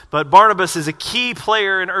come. But Barnabas is a key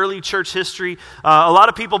player in early church history. A lot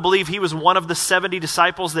of people believe he was one of the 70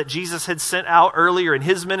 disciples that Jesus had sent out earlier in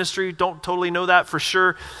his ministry. Don't totally know that for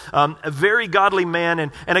sure. A very godly man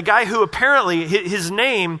and a guy who apparently his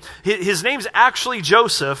name's actually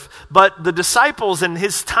Joseph, but the disciples and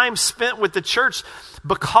his time spent with the church,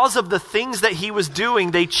 because of the things that he was doing,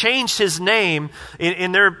 they changed his name.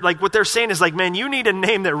 In their, like, what they're saying is like, man, you need a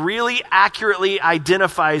name that really accurately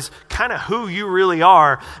identifies kind of who you really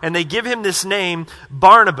are. And they give him this name,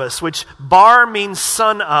 Barnabas, which bar means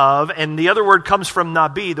son of, and the other word comes from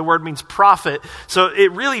nabi. The word means prophet. So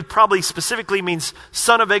it really probably specifically means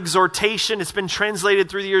son of exhortation. It's been translated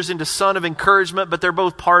through the years into son of encouragement, but they're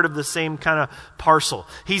both part of the same kind of parcel.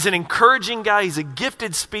 He's an encouraging guy. He's a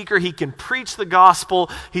gifted speaker. He can preach the gospel.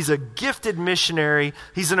 He's a gifted missionary.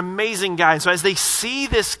 He's an amazing guy. And so as they see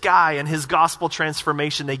this guy and his gospel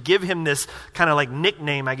transformation, they give him this kind of like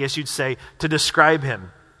nickname, I guess you'd say, to describe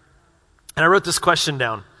him. And I wrote this question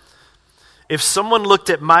down. If someone looked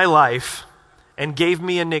at my life and gave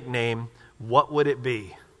me a nickname, what would it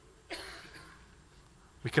be?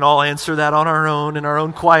 We can all answer that on our own in our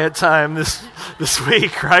own quiet time this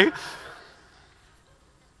week, right?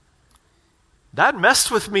 That messed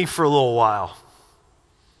with me for a little while.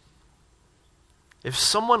 If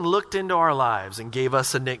someone looked into our lives and gave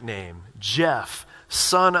us a nickname, Jeff,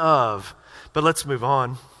 son of, but let's move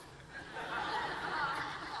on.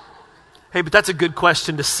 Hey, but that's a good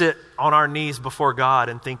question to sit on our knees before God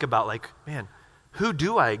and think about, like, man, who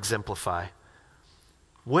do I exemplify?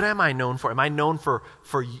 What am I known for? Am I known for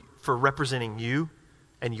representing you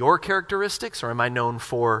and your characteristics, or am I known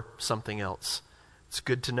for something else? It's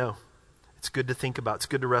good to know. It's good to think about. It's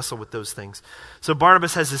good to wrestle with those things. So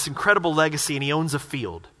Barnabas has this incredible legacy, and he owns a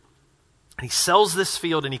field. And he sells this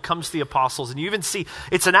field, and he comes to the apostles. And you even see,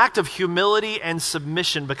 it's an act of humility and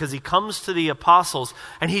submission, because he comes to the apostles,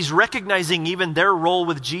 and he's recognizing even their role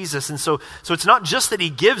with Jesus. And so it's not just that he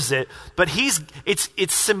gives it, but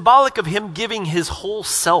it's symbolic of him giving his whole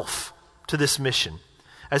self to this mission.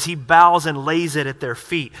 as he bows and lays it at their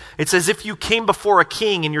feet. It's as if you came before a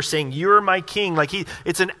king and you're saying, you're my king.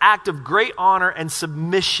 It's an act of great honor and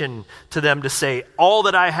submission to them to say, all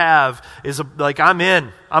that I have is I'm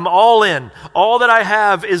in. I'm all in. All that I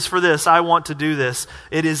have is for this. I want to do this.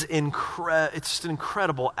 It's just an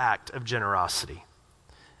incredible act of generosity.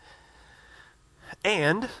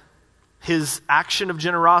 And his action of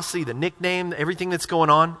generosity, the nickname, everything that's going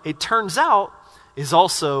on, it turns out is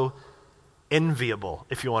also enviable,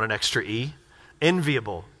 if you want an extra E.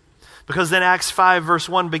 Enviable. Because then Acts 5 verse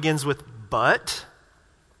 1 begins with, but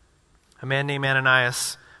a man named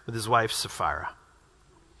Ananias with his wife Sapphira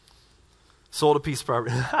sold a piece of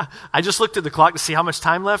property. I just looked at the clock to see how much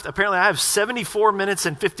time left. Apparently I have 74 minutes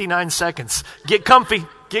and 59 seconds. Get comfy.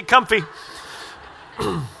 Get comfy.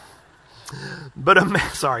 But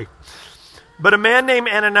a man named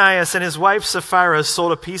Ananias and his wife Sapphira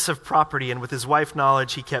sold a piece of property, and with his wife's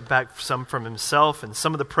knowledge, he kept back some from himself and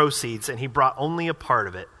some of the proceeds, and he brought only a part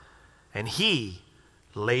of it, and he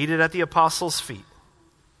laid it at the apostles' feet.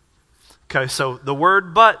 Okay, so the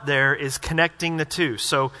word "but" there is connecting the two.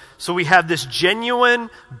 So we have this genuine,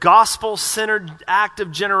 gospel-centered act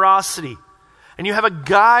of generosity. And you have a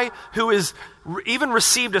guy who is even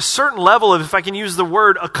received a certain level of, if I can use the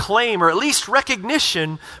word, acclaim, or at least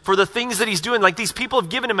recognition for the things that he's doing. Like, these people have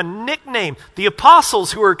given him a nickname. The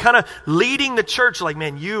apostles who are kind of leading the church, like,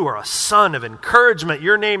 man, you are a son of encouragement.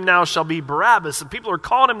 Your name now shall be Barabbas. And people are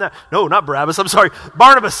calling him that. No, not Barabbas. I'm sorry,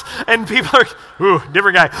 Barnabas. And people are,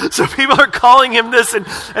 different guy. So people are calling him this, and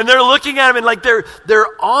they're looking at him, and like they're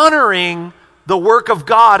honoring the work of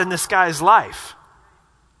God in this guy's life.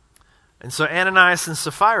 And so Ananias and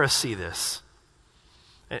Sapphira see this.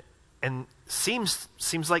 And seems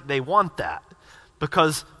like they want that,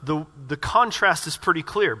 because the contrast is pretty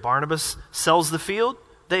clear. Barnabas sells the field,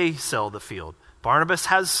 they sell the field. Barnabas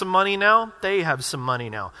has some money now, they have some money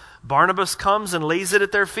now. Barnabas comes and lays it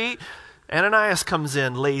at their feet. Ananias comes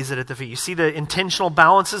in, lays it at the feet. You see the intentional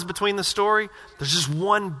balances between the story? There's just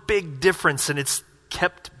one big difference, and it's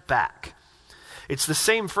kept back. It's the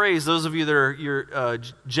same phrase. Those of you that are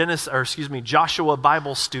Joshua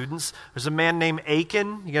Bible students, there's a man named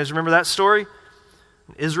Achan. You guys remember that story?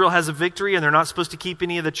 Israel has a victory, and they're not supposed to keep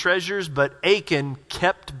any of the treasures, but Achan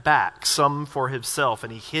kept back some for himself,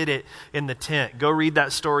 and he hid it in the tent. Go read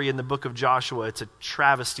that story in the book of Joshua. It's a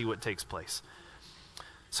travesty what takes place.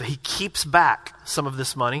 So he keeps back some of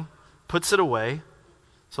this money, puts it away.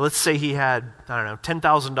 So let's say he had,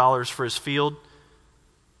 $10,000 for his field.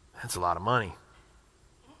 That's a lot of money.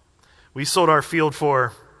 We sold our field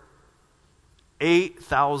for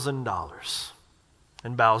 $8,000,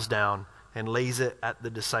 and bows down and lays it at the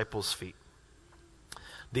disciples' feet.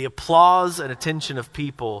 The applause and attention of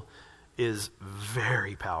people is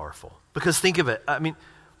very powerful. Because think of it. I mean,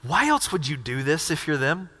 why else would you do this if you're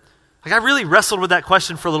them? Like, I really wrestled with that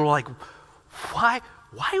question for a little, like, why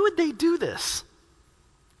would they do this?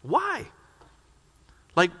 Why?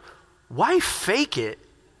 Like, why fake it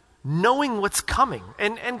knowing what's coming?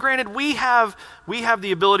 And granted, we have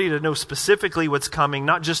the ability to know specifically what's coming,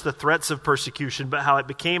 not just the threats of persecution, but how it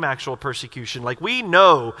became actual persecution. Like, we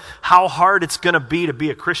know how hard it's going to be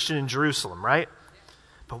a Christian in Jerusalem, right?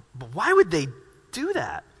 But why would they do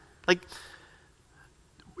that? Like,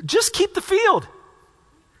 just keep the field.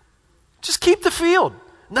 Just keep the field.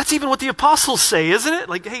 And that's even what the apostles say, isn't it?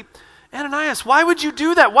 Like, hey, Ananias, why would you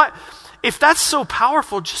do that? Why? If that's so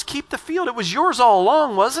powerful, just keep the field. It was yours all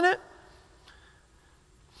along, wasn't it?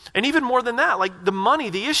 And even more than that, like the money,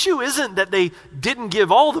 the issue isn't that they didn't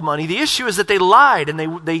give all the money. The issue is that they lied, and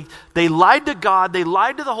they lied to God. They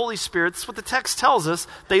lied to the Holy Spirit. That's what the text tells us.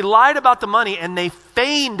 They lied about the money, and they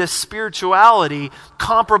feigned a spirituality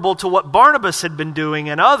comparable to what Barnabas had been doing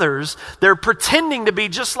and others. They're pretending to be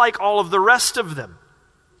just like all of the rest of them.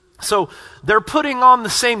 So they're putting on the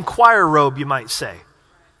same choir robe, you might say.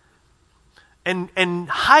 And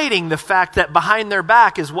hiding the fact that behind their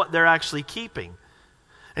back is what they're actually keeping.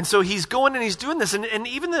 And so he's going and he's doing this. And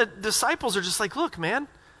even the disciples are just like, look, man,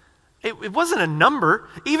 it wasn't a number.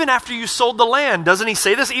 Even after you sold the land, doesn't he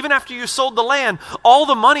say this? Even after you sold the land, all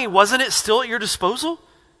the money, wasn't it still at your disposal?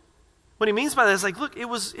 What he means by that is like, look,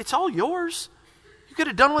 it's all yours. You could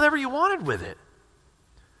have done whatever you wanted with it.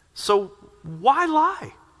 So why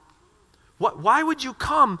lie? Why would you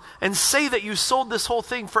come and say that you sold this whole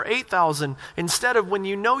thing for $8,000 instead of when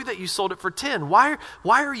you know that you sold it for $10,000?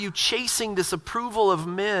 Why are you chasing this approval of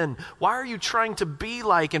men? Why are you trying to be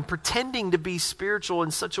like and pretending to be spiritual in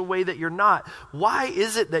such a way that you're not? Why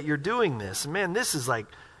is it that you're doing this? Man, this is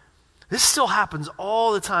This still happens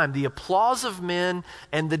all the time. The applause of men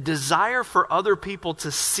and the desire for other people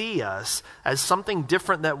to see us as something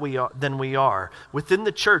different than we are within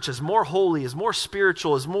the church, as more holy, as more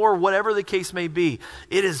spiritual, as more whatever the case may be.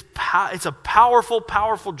 It's a powerful,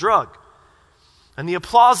 powerful drug. And the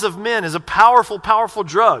applause of men is a powerful, powerful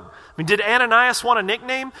drug. I mean, did Ananias want a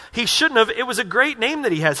nickname? He shouldn't have. It was a great name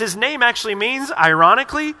that he has. His name actually means,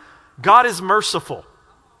 ironically, God is merciful.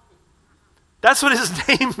 That's what his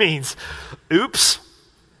name means. Oops.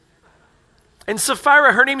 And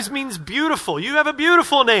Sapphira, her name means beautiful. You have a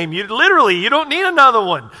beautiful name. You don't need another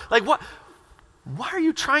one. Like what? Why are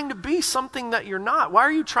you trying to be something that you're not? Why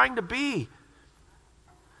are you trying to be?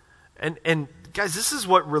 And guys, this is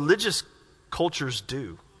what religious cultures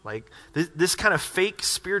do. Like this kind of fake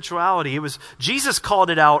spirituality. Jesus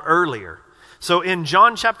called it out earlier. So in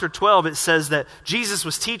John chapter 12, it says that Jesus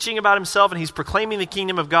was teaching about himself and he's proclaiming the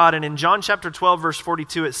kingdom of God. And in John chapter 12, verse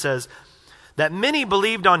 42, it says that many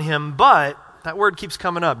believed on him, but, that word keeps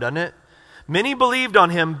coming up, doesn't it? Many believed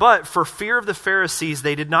on him, but for fear of the Pharisees,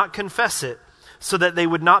 they did not confess it, so that they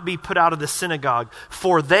would not be put out of the synagogue.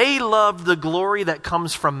 For they loved the glory that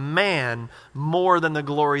comes from man more than the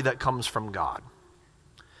glory that comes from God.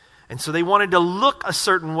 And so they wanted to look a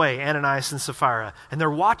certain way, Ananias and Sapphira. And they're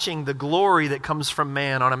watching the glory that comes from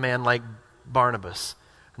man on a man like Barnabas.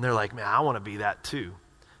 And they're like, man, I want to be that too.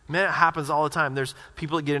 Man, it happens all the time. There's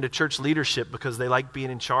people that get into church leadership because they like being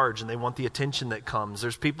in charge and they want the attention that comes.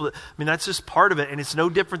 There's people that, that's just part of it. And it's no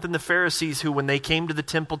different than the Pharisees who, when they came to the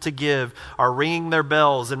temple to give, are ringing their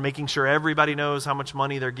bells and making sure everybody knows how much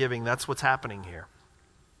money they're giving. That's what's happening here.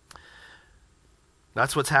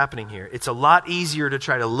 That's what's happening here. It's a lot easier to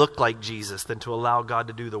try to look like Jesus than to allow God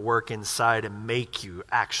to do the work inside and make you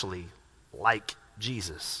actually like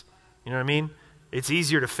Jesus. You know what I mean? It's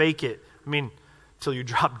easier to fake it. Until you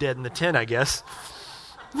drop dead in the tent, I guess.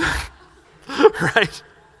 Right?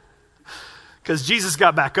 Because Jesus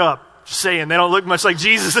got back up. Just saying, they don't look much like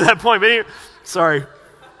Jesus at that point. But anyway, sorry.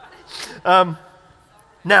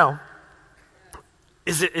 Now,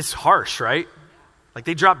 it's harsh, right? Like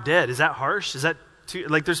they drop dead. Is that harsh? Is that too,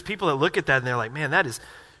 like there's people that look at that and they're like, man, that is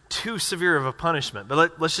too severe of a punishment.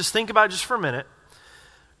 But let's just think about it just for a minute.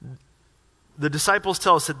 The disciples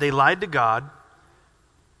tell us that they lied to God,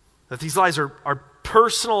 that these lies are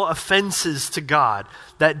personal offenses to God,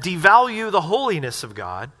 that devalue the holiness of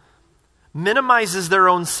God, minimizes their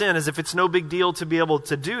own sin as if it's no big deal to be able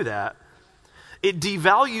to do that. It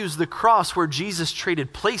devalues the cross where Jesus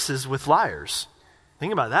traded places with liars.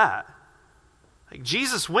 Think about that. Like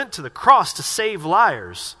Jesus went to the cross to save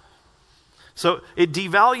liars. So it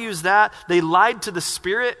devalues that. They lied to the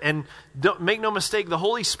Spirit, and don't make no mistake, the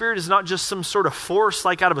Holy Spirit is not just some sort of force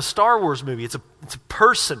like out of a Star Wars movie. It's a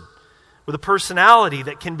person with a personality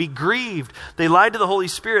that can be grieved. They lied to the Holy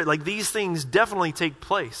Spirit. Like these things definitely take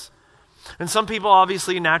place. And some people,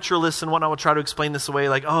 obviously naturalists and whatnot, will try to explain this away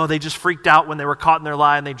like, oh, they just freaked out when they were caught in their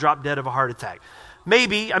lie and they dropped dead of a heart attack.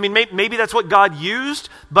 Maybe, maybe that's what God used,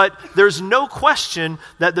 but there's no question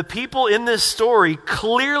that the people in this story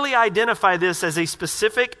clearly identify this as a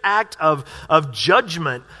specific act of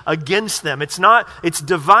judgment against them. It's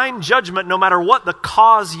divine judgment no matter what the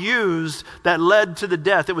cause used that led to the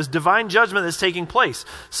death. It was divine judgment that's taking place.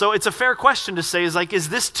 So it's a fair question to say is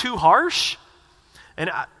this too harsh?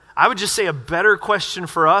 And I would just say a better question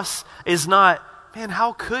for us is not, man,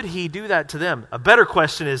 how could he do that to them? A better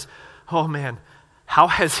question is, oh man, how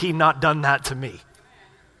has he not done that to me?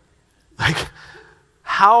 Like,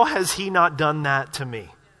 how has he not done that to me?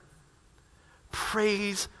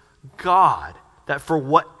 Praise God that for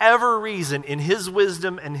whatever reason, in his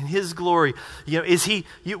wisdom and in his glory,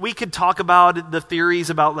 we could talk about the theories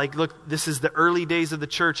about like, look, this is the early days of the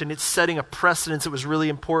church and it's setting a precedence that was really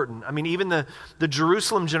important. Even the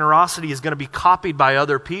Jerusalem generosity is going to be copied by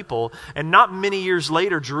other people, and not many years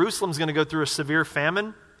later, Jerusalem's going to go through a severe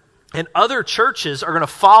famine. And other churches are going to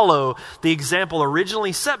follow the example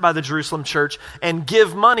originally set by the Jerusalem church and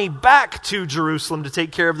give money back to Jerusalem to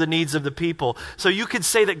take care of the needs of the people. So you could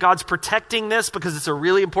say that God's protecting this because it's a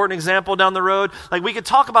really important example down the road. Like we could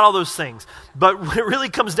talk about all those things. But when it really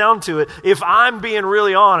comes down to it, if I'm being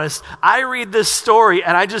really honest, I read this story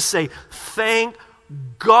and I just say, thank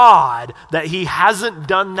God that he hasn't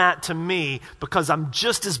done that to me because I'm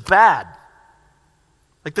just as bad.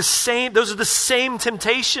 Like those are the same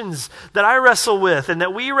temptations that I wrestle with and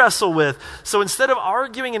that we wrestle with. So instead of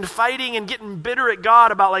arguing and fighting and getting bitter at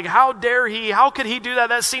God about like, how dare he, how could he do that?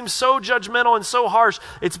 That seems so judgmental and so harsh.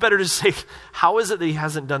 It's better to say, how is it that he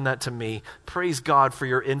hasn't done that to me? Praise God for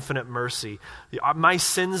your infinite mercy. My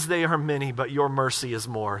sins, they are many, but your mercy is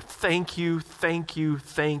more. Thank you, thank you,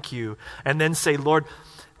 thank you. And then say, Lord,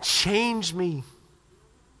 change me.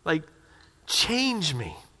 Like, change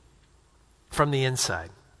me from the inside.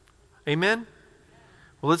 Amen?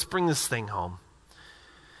 Well, let's bring this thing home.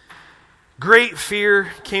 Great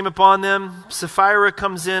fear came upon them. Sapphira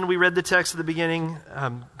comes in. We read the text at the beginning.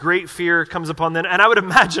 Great fear comes upon them. And I would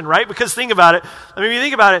imagine, right? Because think about it. I mean, if you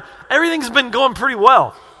think about it, everything's been going pretty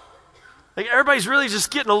well. Like, everybody's really just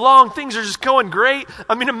getting along. Things are just going great.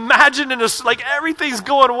 I mean, imagine like everything's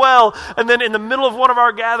going well. And then in the middle of one of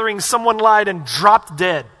our gatherings, someone lied and dropped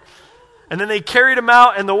dead. And then they carried him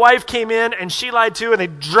out, and the wife came in, and she lied too, and they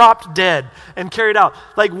dropped dead and carried out.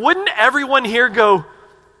 Like, wouldn't everyone here go,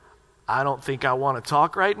 I don't think I want to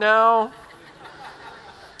talk right now.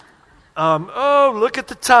 Oh, look at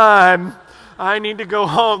the time. I need to go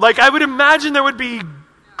home. Like, I would imagine there would be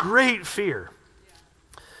great fear.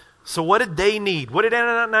 So what did they need? What did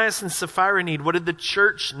Ananias and Sapphira need? What did the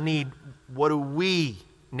church need? What do we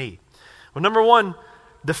need? Well, number one,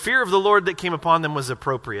 the fear of the Lord that came upon them was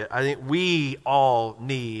appropriate. I think we all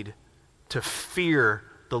need to fear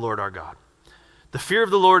the Lord our God. The fear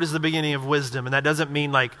of the Lord is the beginning of wisdom, and that doesn't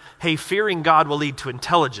mean like, hey, fearing God will lead to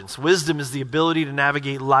intelligence. Wisdom is the ability to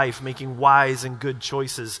navigate life, making wise and good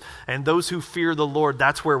choices. And those who fear the Lord,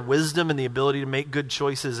 that's where wisdom and the ability to make good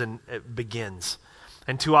choices it begins.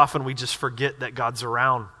 And too often we just forget that God's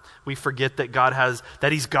around. We forget that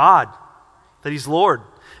that He's God, that He's Lord.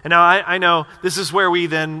 And now I know this is where we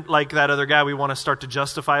then, like that other guy, we want to start to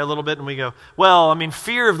justify a little bit, and we go, well, I mean,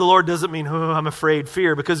 fear of the Lord doesn't mean, oh, I'm afraid,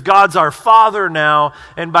 fear, because God's our Father now,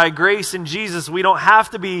 and by grace in Jesus, we don't have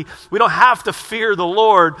to fear the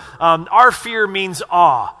Lord. Our fear means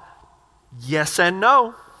awe. Yes and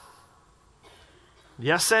no.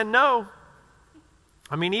 Yes and no.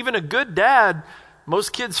 I mean, even a good dad,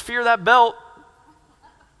 most kids fear that belt.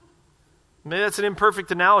 Maybe that's an imperfect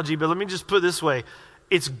analogy, but let me just put it this way.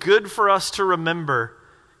 It's good for us to remember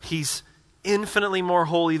He's infinitely more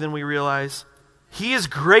holy than we realize. He is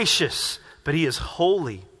gracious, but He is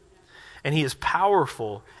holy. And He is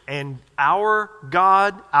powerful. And our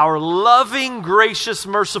God, our loving, gracious,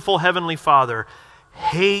 merciful Heavenly Father,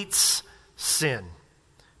 hates sin.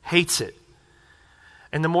 Hates it.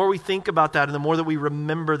 And the more we think about that, and the more that we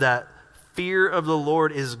remember that, fear of the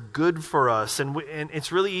Lord is good for us. And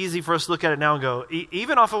it's really easy for us to look at it now and go,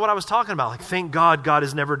 even off of what I was talking about, like, thank God God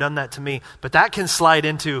has never done that to me. But that can slide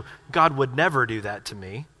into, God would never do that to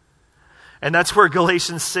me. And that's where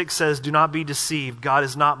Galatians 6 says, do not be deceived. God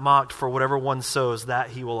is not mocked, for whatever one sows,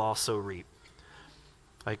 that he will also reap.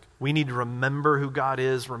 Like, we need to remember who God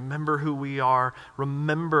is, remember who we are,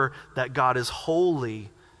 remember that God is holy.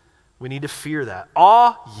 We need to fear that.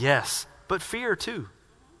 Awe, yes, but fear too.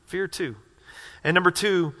 Fear too. And number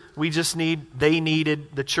two,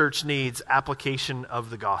 the church needs application of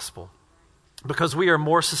the gospel. Because we are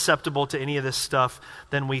more susceptible to any of this stuff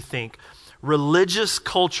than we think. Religious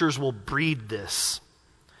cultures will breed this.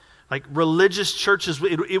 Like religious churches,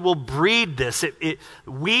 it will breed this.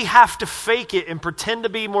 We have to fake it and pretend to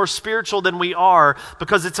be more spiritual than we are,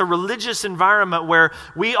 because it's a religious environment where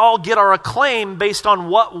we all get our acclaim based on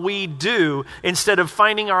what we do instead of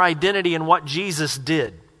finding our identity in what Jesus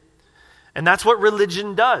did. And that's what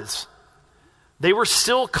religion does. They were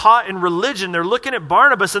still caught in religion. They're looking at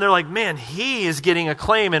Barnabas and they're like, man, he is getting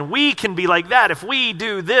acclaim, and we can be like that if we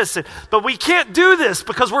do this. But we can't do this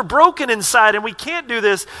because we're broken inside, and we can't do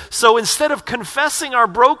this. So instead of confessing our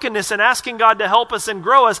brokenness and asking God to help us and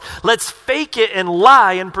grow us, let's fake it and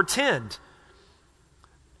lie and pretend.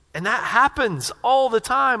 And that happens all the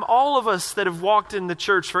time. All of us that have walked in the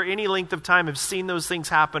church for any length of time have seen those things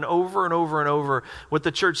happen over and over and over. What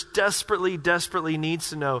the church desperately, desperately needs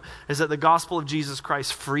to know is that the gospel of Jesus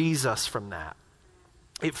Christ frees us from that.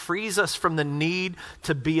 It frees us from the need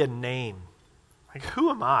to be a name. Like, who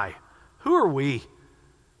am I? Who are we?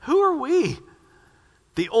 Who are we?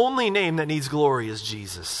 The only name that needs glory is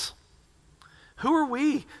Jesus. Who are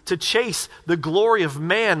we to chase the glory of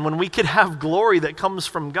man when we could have glory that comes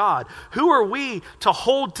from God? Who are we to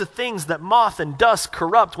hold to things that moth and dust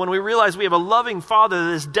corrupt when we realize we have a loving Father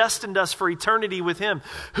that has destined us for eternity with Him?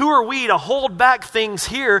 Who are we to hold back things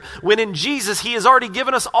here when in Jesus He has already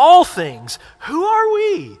given us all things? Who are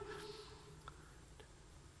we?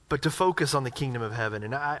 But to focus on the kingdom of heaven.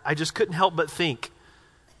 And I just couldn't help but think,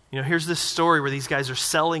 here's this story where these guys are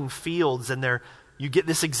selling fields, and you get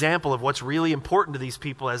this example of what's really important to these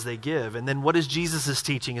people as they give. And then what is Jesus'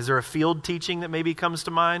 teaching? Is there a field teaching that maybe comes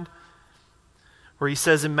to mind? Where He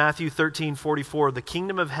says in Matthew 13:44, the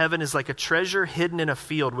kingdom of heaven is like a treasure hidden in a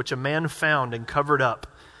field, which a man found and covered up.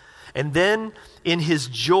 And then in his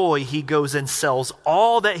joy, he goes and sells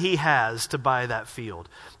all that he has to buy that field.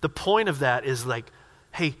 The point of that is like,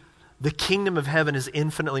 hey, The kingdom of heaven is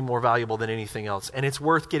infinitely more valuable than anything else, and it's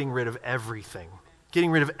worth getting rid of everything.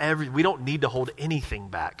 We don't need to hold anything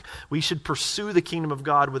back. We should pursue the kingdom of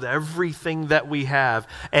God with everything that we have,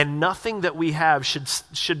 and nothing that we have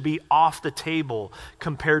should be off the table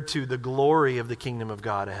compared to the glory of the kingdom of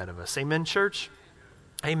God ahead of us. Amen, church?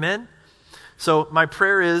 Amen? So my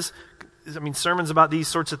prayer is, sermons about these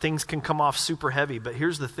sorts of things can come off super heavy, but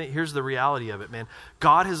here's the reality of it, man.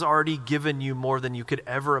 God has already given you more than you could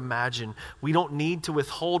ever imagine. We don't need to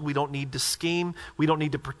withhold. We don't need to scheme. We don't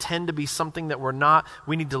need to pretend to be something that we're not.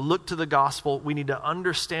 We need to look to the gospel. We need to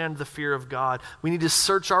understand the fear of God. We need to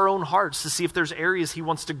search our own hearts to see if there's areas He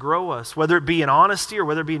wants to grow us, whether it be in honesty or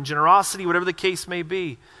whether it be in generosity, whatever the case may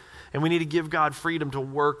be. And we need to give God freedom to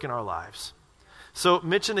work in our lives. So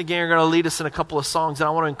Mitch and the gang are going to lead us in a couple of songs, and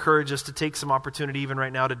I want to encourage us to take some opportunity even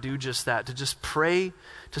right now to do just that, to just pray,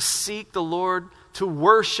 to seek the Lord, to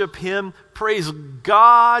worship Him. Praise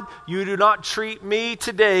God, you do not treat me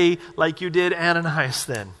today like you did Ananias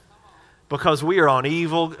then, because we are on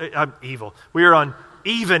we are on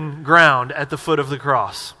even ground at the foot of the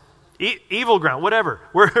cross. Evil ground, whatever.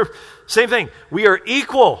 Same thing. We are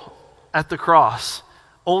equal at the cross.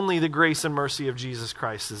 Only the grace and mercy of Jesus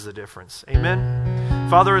Christ is the difference. Amen?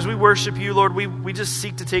 Father, as we worship You, Lord, we just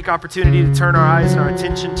seek to take opportunity to turn our eyes and our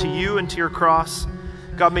attention to You and to Your cross.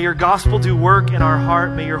 God, may Your gospel do work in our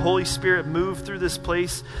heart. May Your Holy Spirit move through this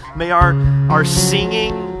place. May our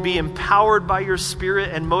singing be empowered by Your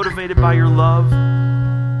Spirit and motivated by Your love.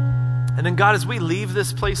 And then, God, as we leave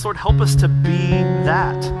this place, Lord, help us to be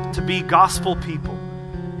that, to be gospel people,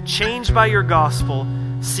 changed by Your gospel,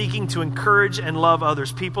 seeking to encourage and love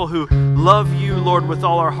others, people who love You, Lord, with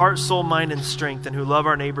all our heart, soul, mind, and strength, and who love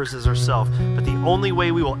our neighbors as ourselves. But the only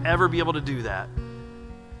way we will ever be able to do that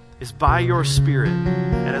is by Your Spirit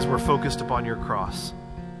and as we're focused upon Your cross.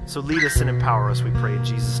 So lead us and empower us, we pray in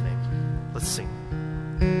Jesus' name. Let's sing.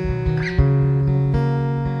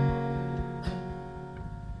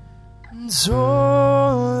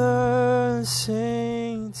 All the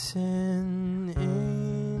saints and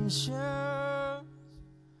angels